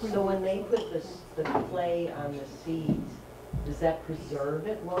 So when they put the clay on the seeds, does that preserve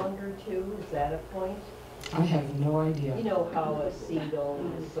it longer too? Is that a point? I have no idea. You know how a seed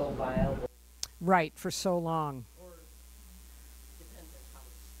only is so viable? Right, for so long.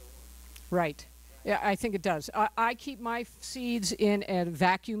 Right. Yeah, I think it does. I keep my seeds in a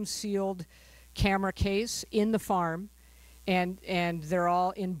vacuum sealed camera case in the farm, and they're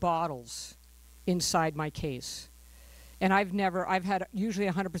all in bottles inside my case. And I've had usually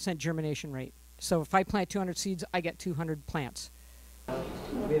 100% germination rate. So if I plant 200 seeds, I get 200 plants. We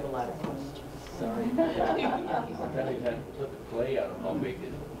have a lot of questions. Sorry. Put the clay out, I'll make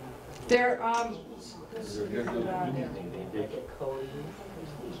it. There,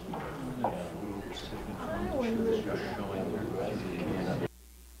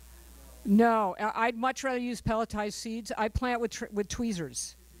 no, I'd much rather use pelletized seeds. I plant with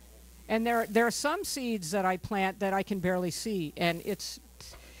tweezers. And there are some seeds that I plant that I can barely see, and it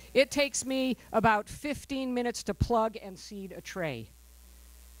takes me about 15 minutes to plug and seed a tray.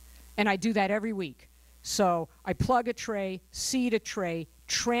 And I do that every week. So I plug a tray, seed a tray,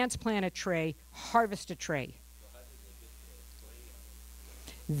 transplant a tray, harvest a tray.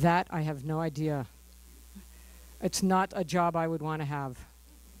 That I have no idea. It's not a job I would want to have.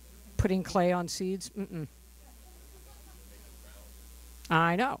 Putting clay on seeds? Mm-mm.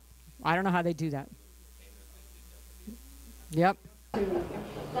 I know. I don't know how they do that. Yep.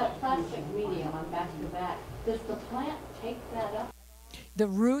 That plastic medium on back to back, does the plant take that up? The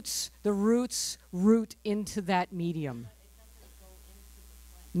roots root into that medium.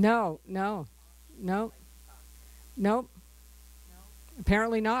 No.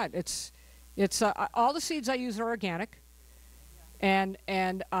 Apparently not. It's all the seeds I use are organic, and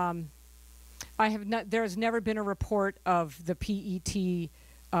there's never been a report of the PET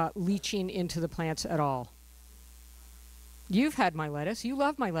leaching into the plants at all. You've had my lettuce. You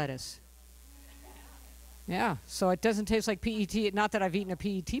love my lettuce. Yeah, so it doesn't taste like PET. Not that I've eaten a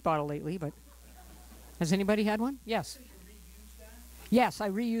PET bottle lately, but has anybody had one? Yes. Yes, I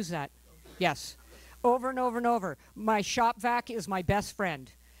reuse that. Yes. Over and over and over. My shop vac is my best friend.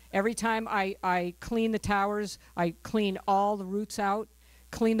 Every time I clean the towers, I clean all the roots out,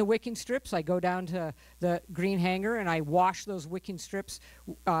 clean the wicking strips. I go down to the green hanger and I wash those wicking strips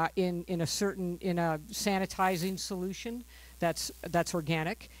in a sanitizing solution that's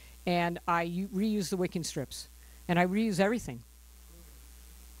organic, and I reuse the wicking strips, and I reuse everything.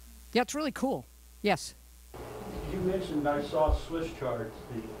 Yeah, it's really cool. Yes. You mentioned I saw Swiss charts.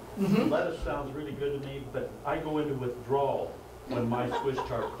 The lettuce sounds really good to me, but I go into withdrawal when my Swiss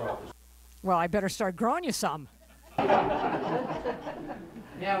chard crop is. Well, I better start growing you some. Yeah,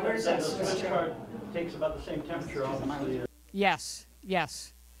 where's that Swiss chard? Takes about the same temperature, obviously. Yes,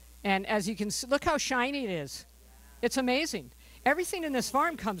 yes. And as you can see, look how shiny it is. It's amazing. Everything in this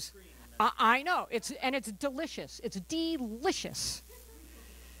farm comes. I know. It's delicious. It's delicious.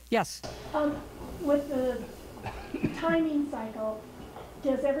 Yes. With the timing cycle,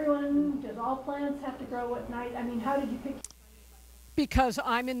 does all plants have to grow at night? I mean, how did you pick? Because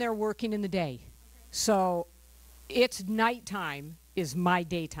I'm in there working in the day. So it's nighttime is my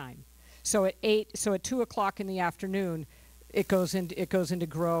daytime. So at 2 o'clock in the afternoon, it goes into the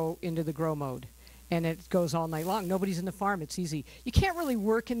grow mode. And it goes all night long. Nobody's in the farm. It's easy. You can't really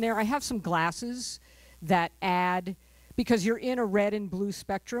work in there. I have some glasses that add, because you're in a red and blue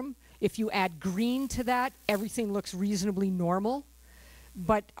spectrum. If you add green to that, everything looks reasonably normal.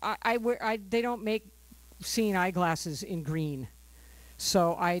 But they don't make seeing eyeglasses in green,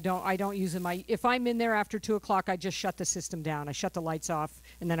 so I don't use them. If I'm in there after 2 o'clock, I just shut the system down. I shut the lights off,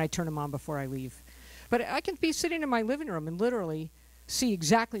 and then I turn them on before I leave. But I can be sitting in my living room and literally see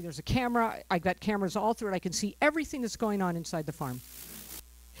exactly. There's a camera. I've got cameras all through it. I can see everything that's going on inside the farm.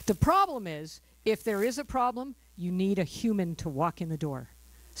 The problem is, if there is a problem, you need a human to walk in the door.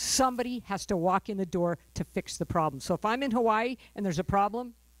 Somebody has to walk in the door to fix the problem. So if I'm in Hawaii and there's a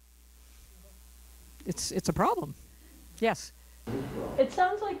problem, it's a problem. Yes. It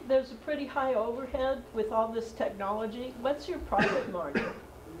sounds like there's a pretty high overhead with all this technology. What's your profit margin?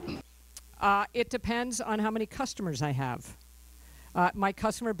 It depends on how many customers I have. My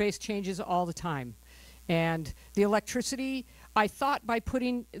customer base changes all the time. And the electricity, I thought by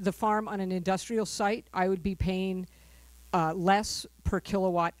putting the farm on an industrial site, I would be paying less per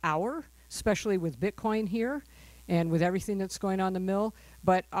kilowatt hour, especially with Bitcoin here and with everything that's going on in the mill.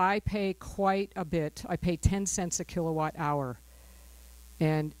 But I pay quite a bit. I pay 10 cents a kilowatt hour.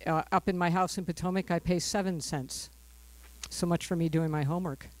 And up in my house in Potomac, I pay 7 cents. So much for me doing my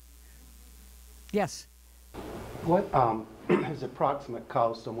homework. Yes? What is the approximate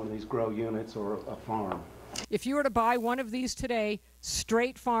cost on one of these grow units or a farm? If you were to buy one of these today,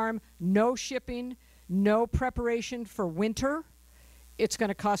 straight farm, no shipping, no preparation for winter, it's going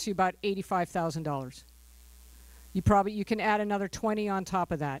to cost you about $85,000. You can add another 20 on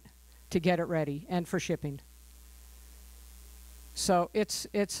top of that to get it ready and for shipping. So it's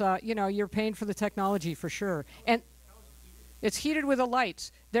you know, you're paying for the technology for sure. And it's heated with the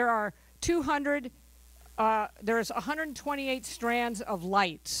lights. There are there's 128 strands of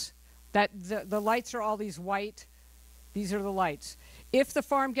lights. That the lights are all these white. These are the lights. If the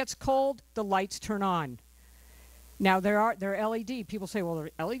farm gets cold, the lights turn on. Now they're LED. People say, well,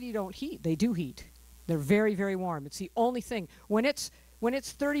 LED don't heat. They do heat. They're very, very warm. It's the only thing. When it's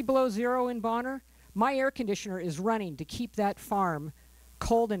 30 below zero in Bonner, my air conditioner is running to keep that farm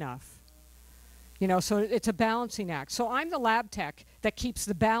cold enough. You know, so it's a balancing act. So I'm the lab tech that keeps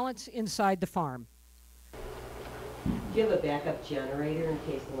the balance inside the farm. Do you have a backup generator in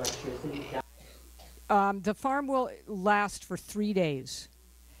case electricity dies? The farm will last for 3 days.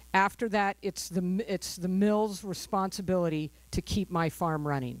 After that, it's the mill's responsibility to keep my farm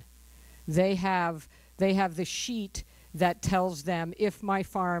running. They have the sheet that tells them if my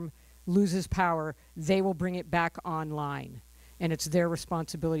farm loses power, they will bring it back online. And it's their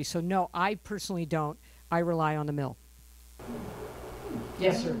responsibility. So no, I personally don't. I rely on the mill.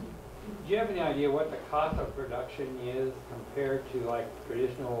 Yes, sir. Do you have any idea what the cost of production is compared to like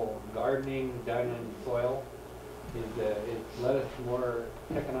traditional gardening done in soil? Is lettuce more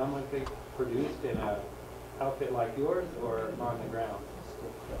economically produced in an outfit like yours or on the ground?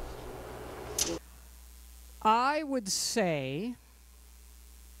 I would say,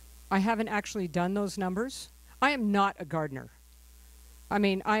 I haven't actually done those numbers. I am not a gardener. I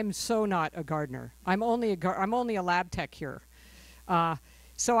mean, I'm so not a gardener. I'm only a lab tech here.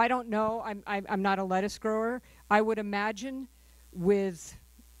 So I don't know. I'm not a lettuce grower. I would imagine with,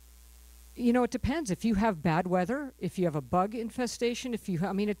 you know, it depends. If you have bad weather, if you have a bug infestation,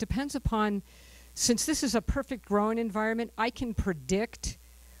 I mean, it depends upon, since this is a perfect growing environment, I can predict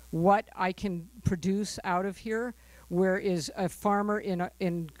what I can produce out of here, whereas a farmer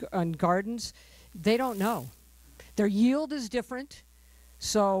in gardens, they don't know. Their yield is different.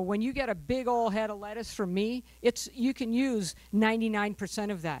 So when you get a big old head of lettuce from me, you can use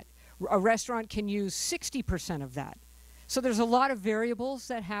 99% of that. A restaurant can use 60% of that. So there's a lot of variables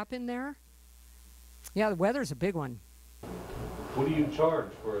that happen there. Yeah, the weather's a big one. What do you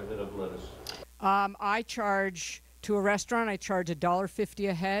charge for a head of lettuce? I charge, to a restaurant, I charge $1.50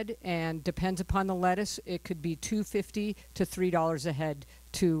 a head, and depends upon the lettuce, it could be $2.50 to $3 a head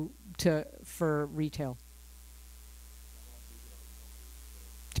for retail.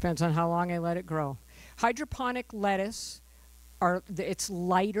 Depends on how long I let it grow. Hydroponic lettuce, it's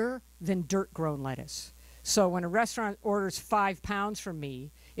lighter than dirt-grown lettuce. So when a restaurant orders 5 pounds from me,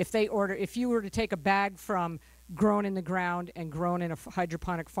 if you were to take a bag from grown in the ground and grown in a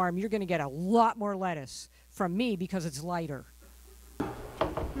hydroponic farm, you're going to get a lot more lettuce from me because it's lighter.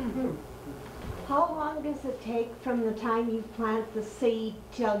 Mm-hmm. How long does it take from the time you plant the seed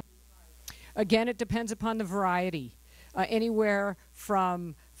till? Again, it depends upon the variety. Anywhere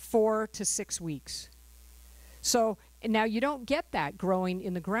from 4 to 6 weeks. So now you don't get that growing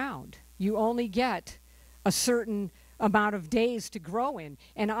in the ground. You only get a certain amount of days to grow in.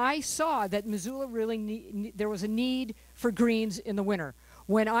 And I saw that Missoula really there was a need for greens in the winter.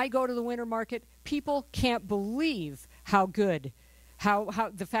 When I go to the winter market, people can't believe how good,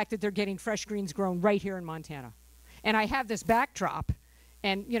 how the fact that they're getting fresh greens grown right here in Montana. And I have this backdrop,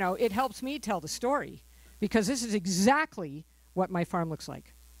 and you know, it helps me tell the story, because this is exactly what my farm looks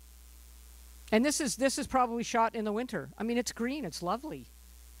like. And this is probably shot in the winter. I mean, it's green, it's lovely.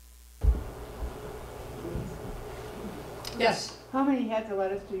 Yes. How many heads of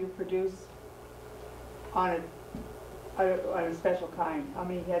lettuce do you produce on a special kind? How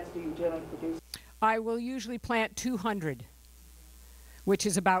many heads do you generally produce? I will usually plant 200, which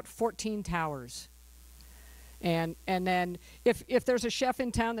is about 14 towers. And then if there's a chef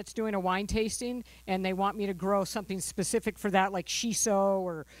in town that's doing a wine tasting and they want me to grow something specific for that, like shiso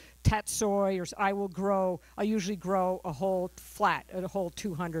or tatsoi, I'll usually grow a whole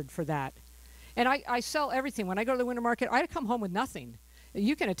 200 for that. And I sell everything. When I go to the winter market, I come home with nothing.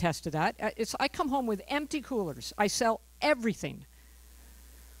 You can attest to that. I come home with empty coolers. I sell everything.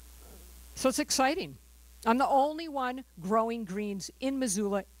 So it's exciting. I'm the only one growing greens in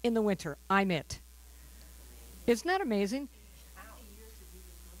Missoula in the winter. I'm it. Isn't that amazing?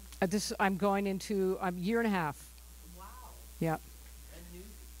 I'm going into a year and a half. Wow. Yeah.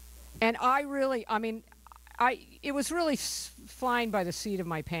 And it was really flying by the seat of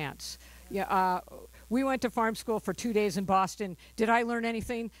my pants. Yeah. We went to farm school for 2 days in Boston. Did I learn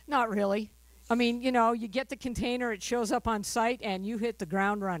anything? Not really. I mean, you know, you get the container, it shows up on site, and you hit the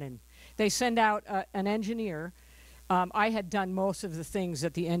ground running. They send out an engineer. I had done most of the things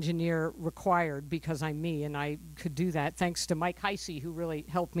that the engineer required because I'm me, and I could do that thanks to Mike Heisey, who really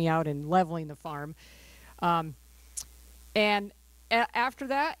helped me out in leveling the farm. And after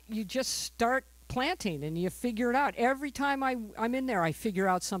that, you just start planting and you figure it out. Every time I'm in there, I figure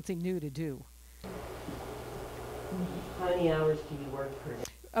out something new to do. How many hours do you work per day?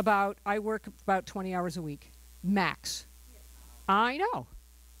 I work about 20 hours a week, max. I know.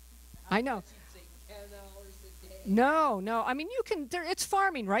 No. I mean, it's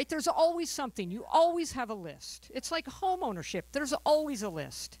farming, right? There's always something. You always have a list. It's like home ownership. There's always a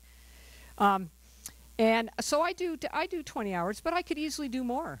list. And so I do 20 hours, but I could easily do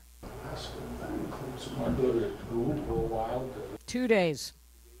more. I go to school for a while. 2 days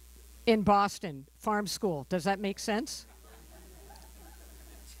in Boston, farm school. Does that make sense?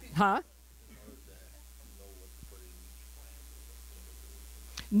 Huh?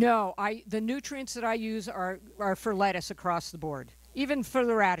 No, the nutrients that I use are for lettuce across the board. Even for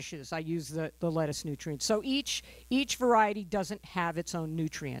the radishes, I use the lettuce nutrients. So each variety doesn't have its own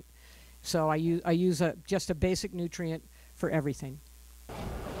nutrient. So I use just a basic nutrient for everything.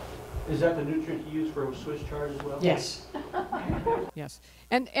 Is that the nutrient you use for Swiss chard as well? Yes. Yes.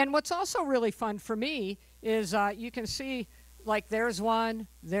 And what's also really fun for me is you can see, like, there's one,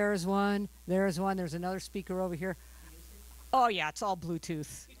 there's another speaker over here. Oh yeah, it's all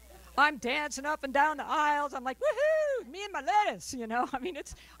Bluetooth. I'm dancing up and down the aisles. I'm like, woohoo, me and my lettuce, you know. I mean,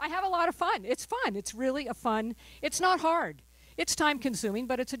 I have a lot of fun. It's fun. It's really a fun. It's not hard. It's time consuming,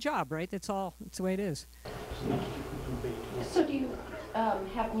 but it's a job, right? It's the way it is. So do you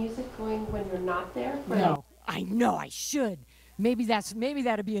have music going when you're not there? No. I know I should. Maybe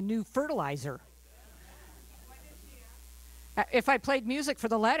that'd be a new fertilizer. If I played music for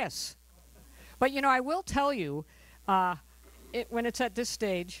the lettuce. But you know, I will tell you, when it's at this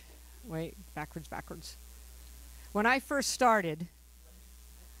stage, wait, backwards. When I first started,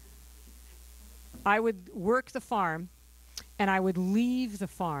 I would work the farm, and I would leave the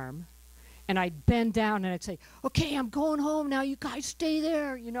farm, and I'd bend down and I'd say, okay, I'm going home now, you guys stay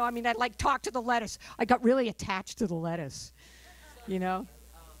there. You know, I mean, I'd like talk to the lettuce. I got really attached to the lettuce, you know.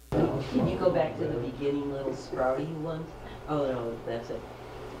 Can you go back to the beginning, little sprouty one? Oh no, that's it.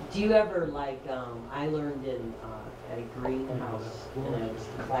 Do you ever, like, I learned at a greenhouse in a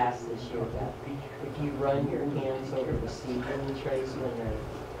class this year that if you run your hands over the seedling trays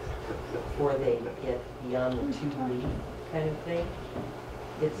before they get beyond the 2-leaf kind of thing,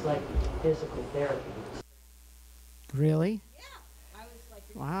 it's like physical therapy. Really? Yeah.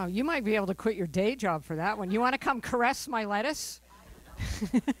 Wow, you might be able to quit your day job for that one. You want to come caress my lettuce?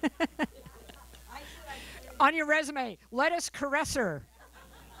 On your resume, lettuce caresser.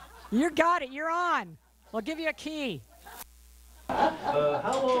 You got it. You're on. I'll give you a key.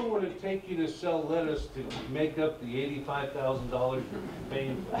 How long would it take you to sell lettuce to make up the $85,000 you're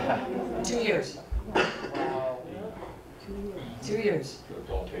paying for? 2 years. Wow. 2 years. So it's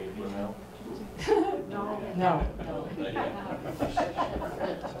all paid for now? No.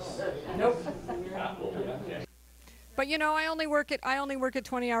 Nope. But you know, I only work at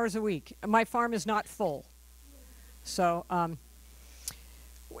 20 hours a week. My farm is not full. So,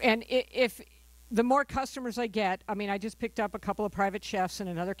 and if the more customers I get, I mean, I just picked up a couple of private chefs and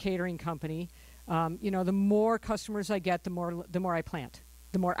another catering company. You know, the more customers I get, the more I plant,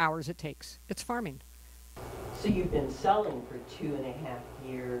 the more hours it takes. It's farming. So you've been selling for 2.5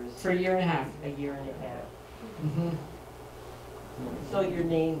 years. For a year and a half. A year and a half. Mm-hmm. So your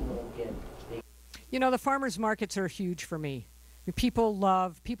name will get big. You know, the farmers markets are huge for me.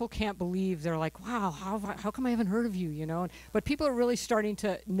 People can't believe, they're like, wow, how come I haven't heard of you, you know? But people are really starting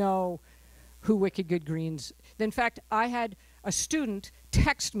to know who Wicked Good Greens. In fact, I had a student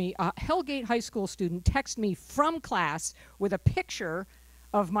text me, a Hellgate High School student text me from class with a picture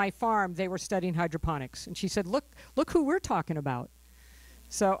of my farm. They were studying hydroponics. And she said, look who we're talking about.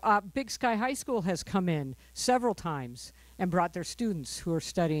 So Big Sky High School has come in several times and brought their students who are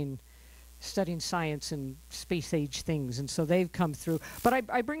studying science and space age things, and so they've come through. But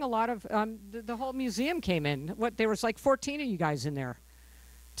I bring a lot of, the whole museum came in. There was like 14 of you guys in there.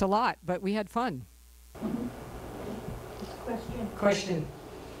 It's a lot, but we had fun. Question.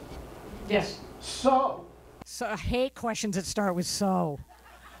 Yes. So. I hate questions that start with so.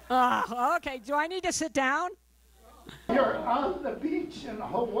 Okay, do I need to sit down? You're on the beach in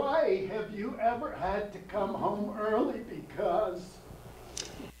Hawaii. Have you ever had to come home early because...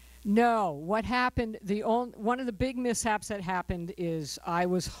 No. What happened, one of the big mishaps that happened is I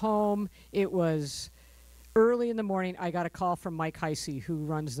was home. It was early in the morning. I got a call from Mike Heisey, who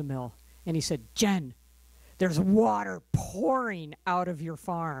runs the mill. And he said, Jen, there's water pouring out of your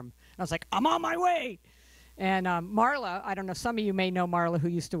farm. I was like, I'm on my way. And Marla, I don't know, some of you may know Marla, who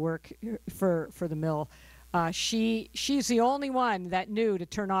used to work for the mill. She's the only one that knew to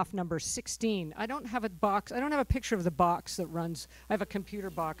turn off number 16. I don't have a box. I don't have a picture of the box that runs. I have a computer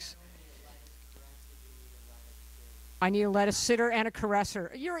box. I need a lettuce sitter and a caresser.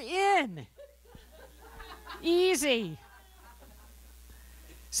 You're in. Easy.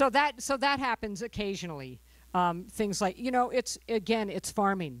 So that happens occasionally. Things like, it's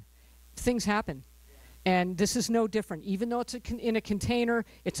farming. Things happen. And this is no different. Even though it's in a container,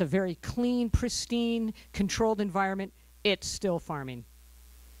 it's a very clean, pristine, controlled environment, it's still farming.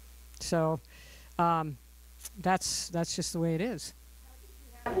 So that's just the way it is.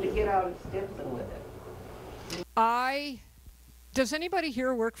 You have to get out of Stimson with it. Does anybody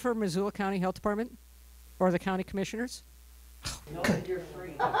here work for Missoula County Health Department or the county commissioners? No, but you're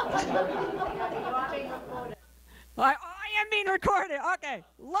free. I am being recorded. Okay.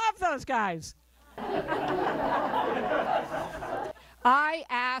 Love those guys.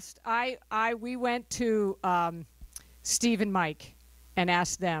 We went to Steve and Mike and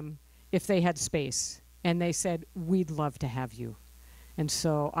asked them if they had space. And they said, we'd love to have you. And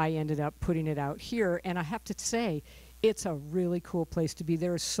so I ended up putting it out here. And I have to say, it's a really cool place to be.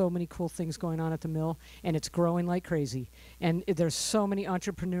 There are so many cool things going on at the mill, and it's growing like crazy. And there's so many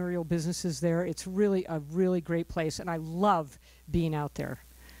entrepreneurial businesses there. It's really a really great place, and I love being out there.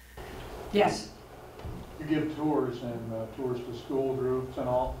 Yes? You give tours and tours to school groups and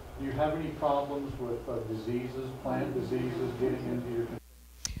all. Do you have any problems with diseases, plant diseases getting into your...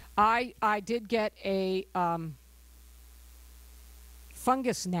 I did get a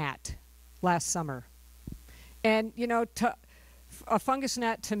fungus gnat last summer. And, a fungus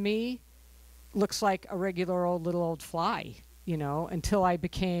gnat to me looks like a regular little old fly, until I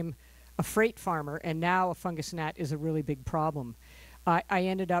became a freight farmer. And now a fungus gnat is a really big problem. I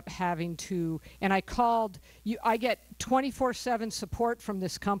ended up having to, and I called, I get 24/7 support from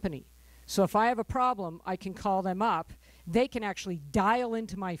this company. So if I have a problem, I can call them up. They can actually dial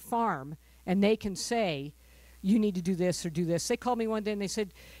into my farm, and they can say, you need to do this or do this. They called me one day and they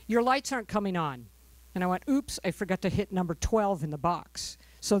said, your lights aren't coming on. And I went, oops, I forgot to hit number 12 in the box.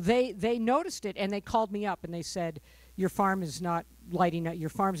 So they noticed it, and they called me up, and they said, your farm is not lighting up, your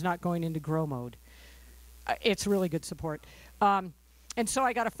farm's not going into grow mode. It's really good support. And so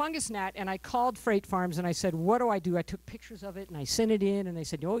I got a fungus gnat, and I called Freight Farms, and I said, what do? I took pictures of it, and I sent it in, and they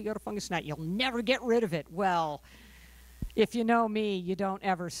said, oh, you got a fungus gnat. You'll never get rid of it. Well, if you know me, you don't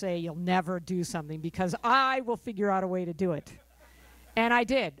ever say you'll never do something, because I will figure out a way to do it. And I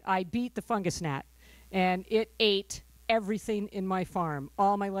did. I beat the fungus gnat. And it ate everything in my farm.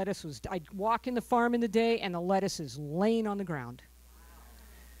 All my lettuce was, I'd walk in the farm in the day, and the lettuce is laying on the ground.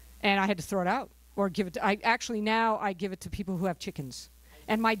 And I had to throw it out or give it to, now I give it to people who have chickens.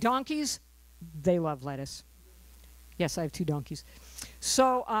 And my donkeys, they love lettuce. Yes, I have 2 donkeys.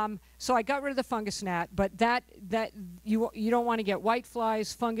 So I got rid of the fungus gnat, but you don't want to get white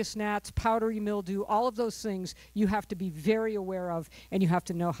flies, fungus gnats, powdery mildew, all of those things you have to be very aware of, and you have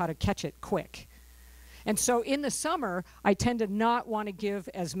to know how to catch it quick. And so in the summer, I tend to not want to give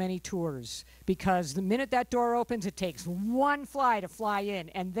as many tours, because the minute that door opens, it takes one fly to fly in,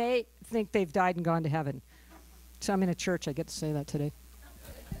 and they think they've died and gone to heaven. So I'm in a church. I get to say that today.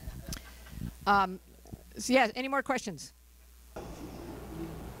 So yeah, any more questions? So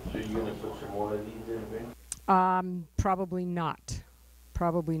you're going to put some more of these in there? Probably not.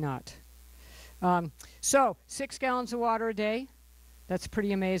 Probably not. So 6 gallons of water a day. That's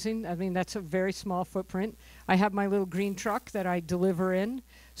pretty amazing. I mean, that's a very small footprint. I have my little green truck that I deliver in.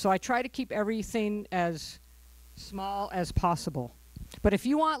 So I try to keep everything as small as possible. But if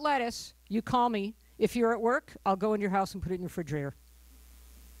you want lettuce, you call me. If you're at work, I'll go in your house and put it in your refrigerator.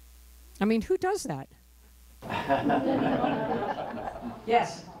 I mean, who does that?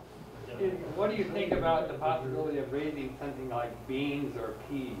 Yes? What do you think about the possibility of raising something like beans or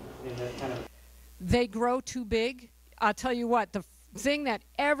peas in that kind of... They grow too big. I'll tell you what, the thing that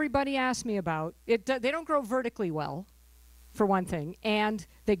everybody asks me about, they don't grow vertically well, for one thing, and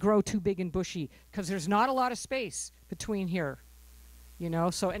they grow too big and bushy, because there's not a lot of space between here,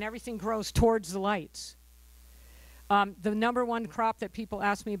 and everything grows towards the lights. The #1 crop that people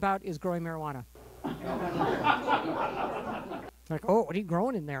ask me about is growing marijuana. Like, oh, what are you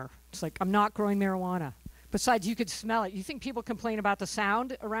growing in there? It's like, I'm not growing marijuana. Besides, you could smell it. You think people complain about the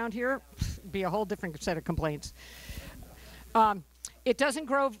sound around here? It'd be a whole different set of complaints. It doesn't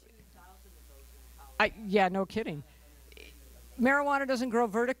grow... yeah, no kidding. Marijuana doesn't grow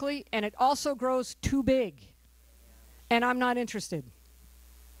vertically, and it also grows too big. And I'm not interested.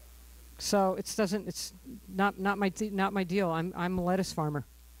 So it's not my deal. I'm a lettuce farmer.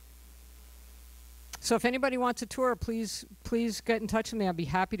 So if anybody wants a tour, please get in touch with me. I'd be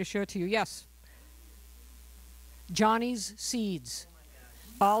happy to show it to you. Yes? Johnny's Seeds,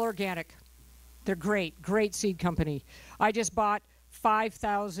 all organic. They're great, great seed company. I just bought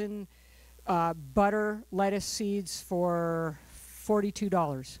 5,000 butter lettuce seeds for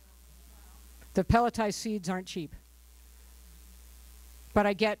 $42. The pelletized seeds aren't cheap, but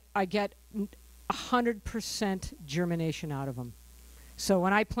I get 100% germination out of them. So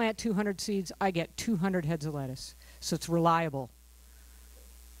when I plant 200 seeds, I get 200 heads of lettuce. So it's reliable.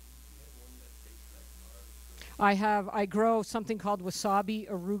 I grow something called wasabi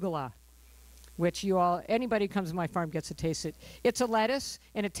arugula, which anybody who comes to my farm gets to taste it. It's a lettuce,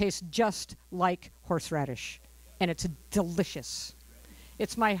 and it tastes just like horseradish, and it's delicious.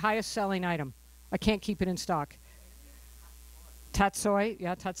 It's my highest selling item. I can't keep it in stock. Tatsoi,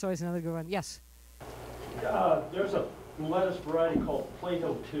 yeah, tatsoi is another good one. Yes? There's a lettuce variety called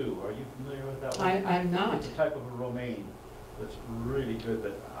Plato 2. Are you familiar with that one? I'm not. It's a type of a romaine that's really good,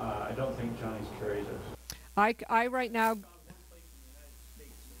 but I don't think Johnny's carries it. I right now,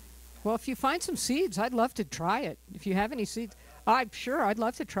 well, if you find some seeds, I'd love to try it. If you have any seeds, I'm sure I'd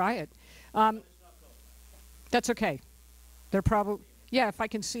love to try it. That's okay. They're probably, yeah, if I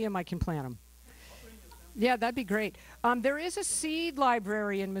can see them, I can plant them. Yeah, that'd be great. There is a seed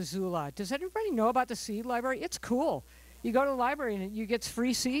library in Missoula. Does everybody know about the seed library? It's cool. You go to the library and you get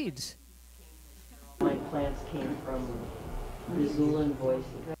free seeds. My plants came from Missoula and Boise.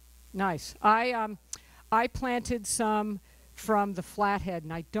 Nice. I planted some from the Flathead,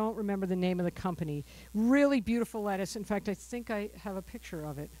 and I don't remember the name of the company. Really beautiful lettuce. In fact, I think I have a picture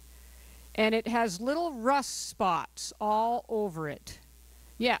of it. And it has little rust spots all over it.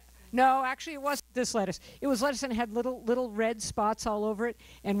 Yeah. No, actually, it wasn't this lettuce. It was lettuce and it had little red spots all over it.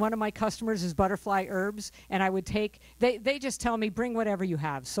 And one of my customers is Butterfly Herbs, and I would take, they just tell me, bring whatever you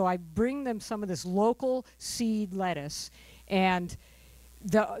have. So I bring them some of this local seed lettuce, and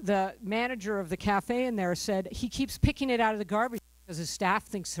the manager of the cafe in there said he keeps picking it out of the garbage because his staff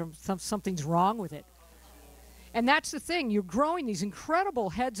thinks something's wrong with it. And that's the thing. You're growing these incredible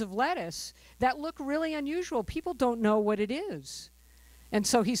heads of lettuce that look really unusual. People don't know what it is. And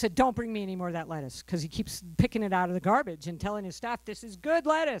so he said, don't bring me any more of that lettuce, because he keeps picking it out of the garbage and telling his staff, this is good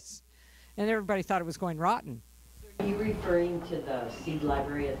lettuce. And everybody thought it was going rotten. Are you referring to the seed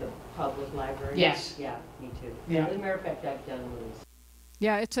library at the public library? Yes. Yeah, me too. Yeah. As a matter of fact, I've done one.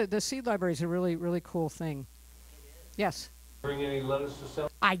 Yeah, the seed library is a really, really cool thing. Yes? Bring any lettuce to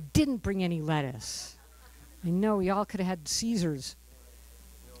sell? I didn't bring any lettuce. I know, we all could have had Caesars.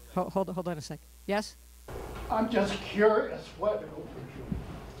 Hold on a sec. Yes? I'm just curious what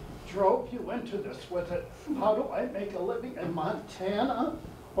drove you into this. Was it, how do I make a living in Montana?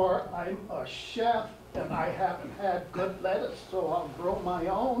 Or I'm a chef and I haven't had good lettuce, so I'll grow my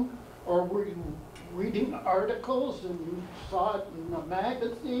own? Or were you reading articles and you saw it in a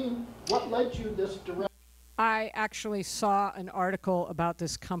magazine? What led you this direction? I actually saw an article about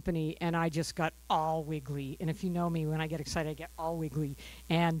this company and I just got all wiggly. And if you know me, when I get excited, I get all wiggly.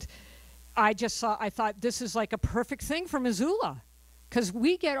 And I thought this is like a perfect thing for Missoula, because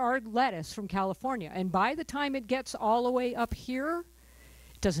we get our lettuce from California. And by the time it gets all the way up here,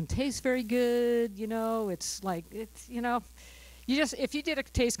 it doesn't taste very good. You know, it's like, if you did a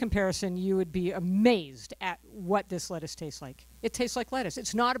taste comparison, you would be amazed at what this lettuce tastes like. It tastes like lettuce.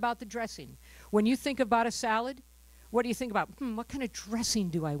 It's not about the dressing. When you think about a salad, what do you think about? What kind of dressing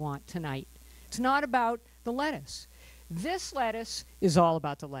do I want tonight? It's not about the lettuce. This lettuce is all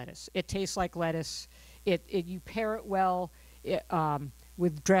about the lettuce. It tastes like lettuce. You pair it well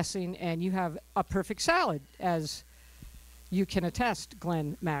with dressing, and you have a perfect salad, as you can attest,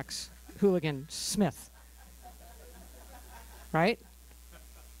 Glenn, Max, Hooligan, Smith. Right?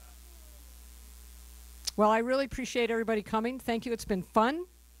 Well, I really appreciate everybody coming. Thank you. It's been fun.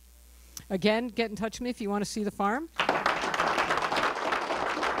 Again, get in touch with me if you want to see the farm.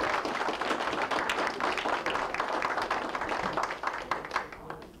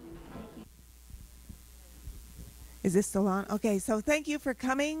 Is this still on? Okay, so thank you for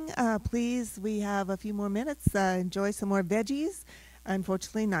coming. Please, we have a few more minutes. Enjoy some more veggies.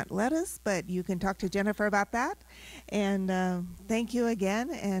 Unfortunately, not lettuce, but you can talk to Jennifer about that. And thank you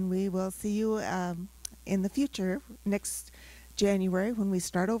again, and we will see you in the future next January when we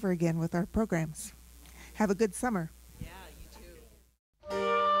start over again with our programs. Have a good summer.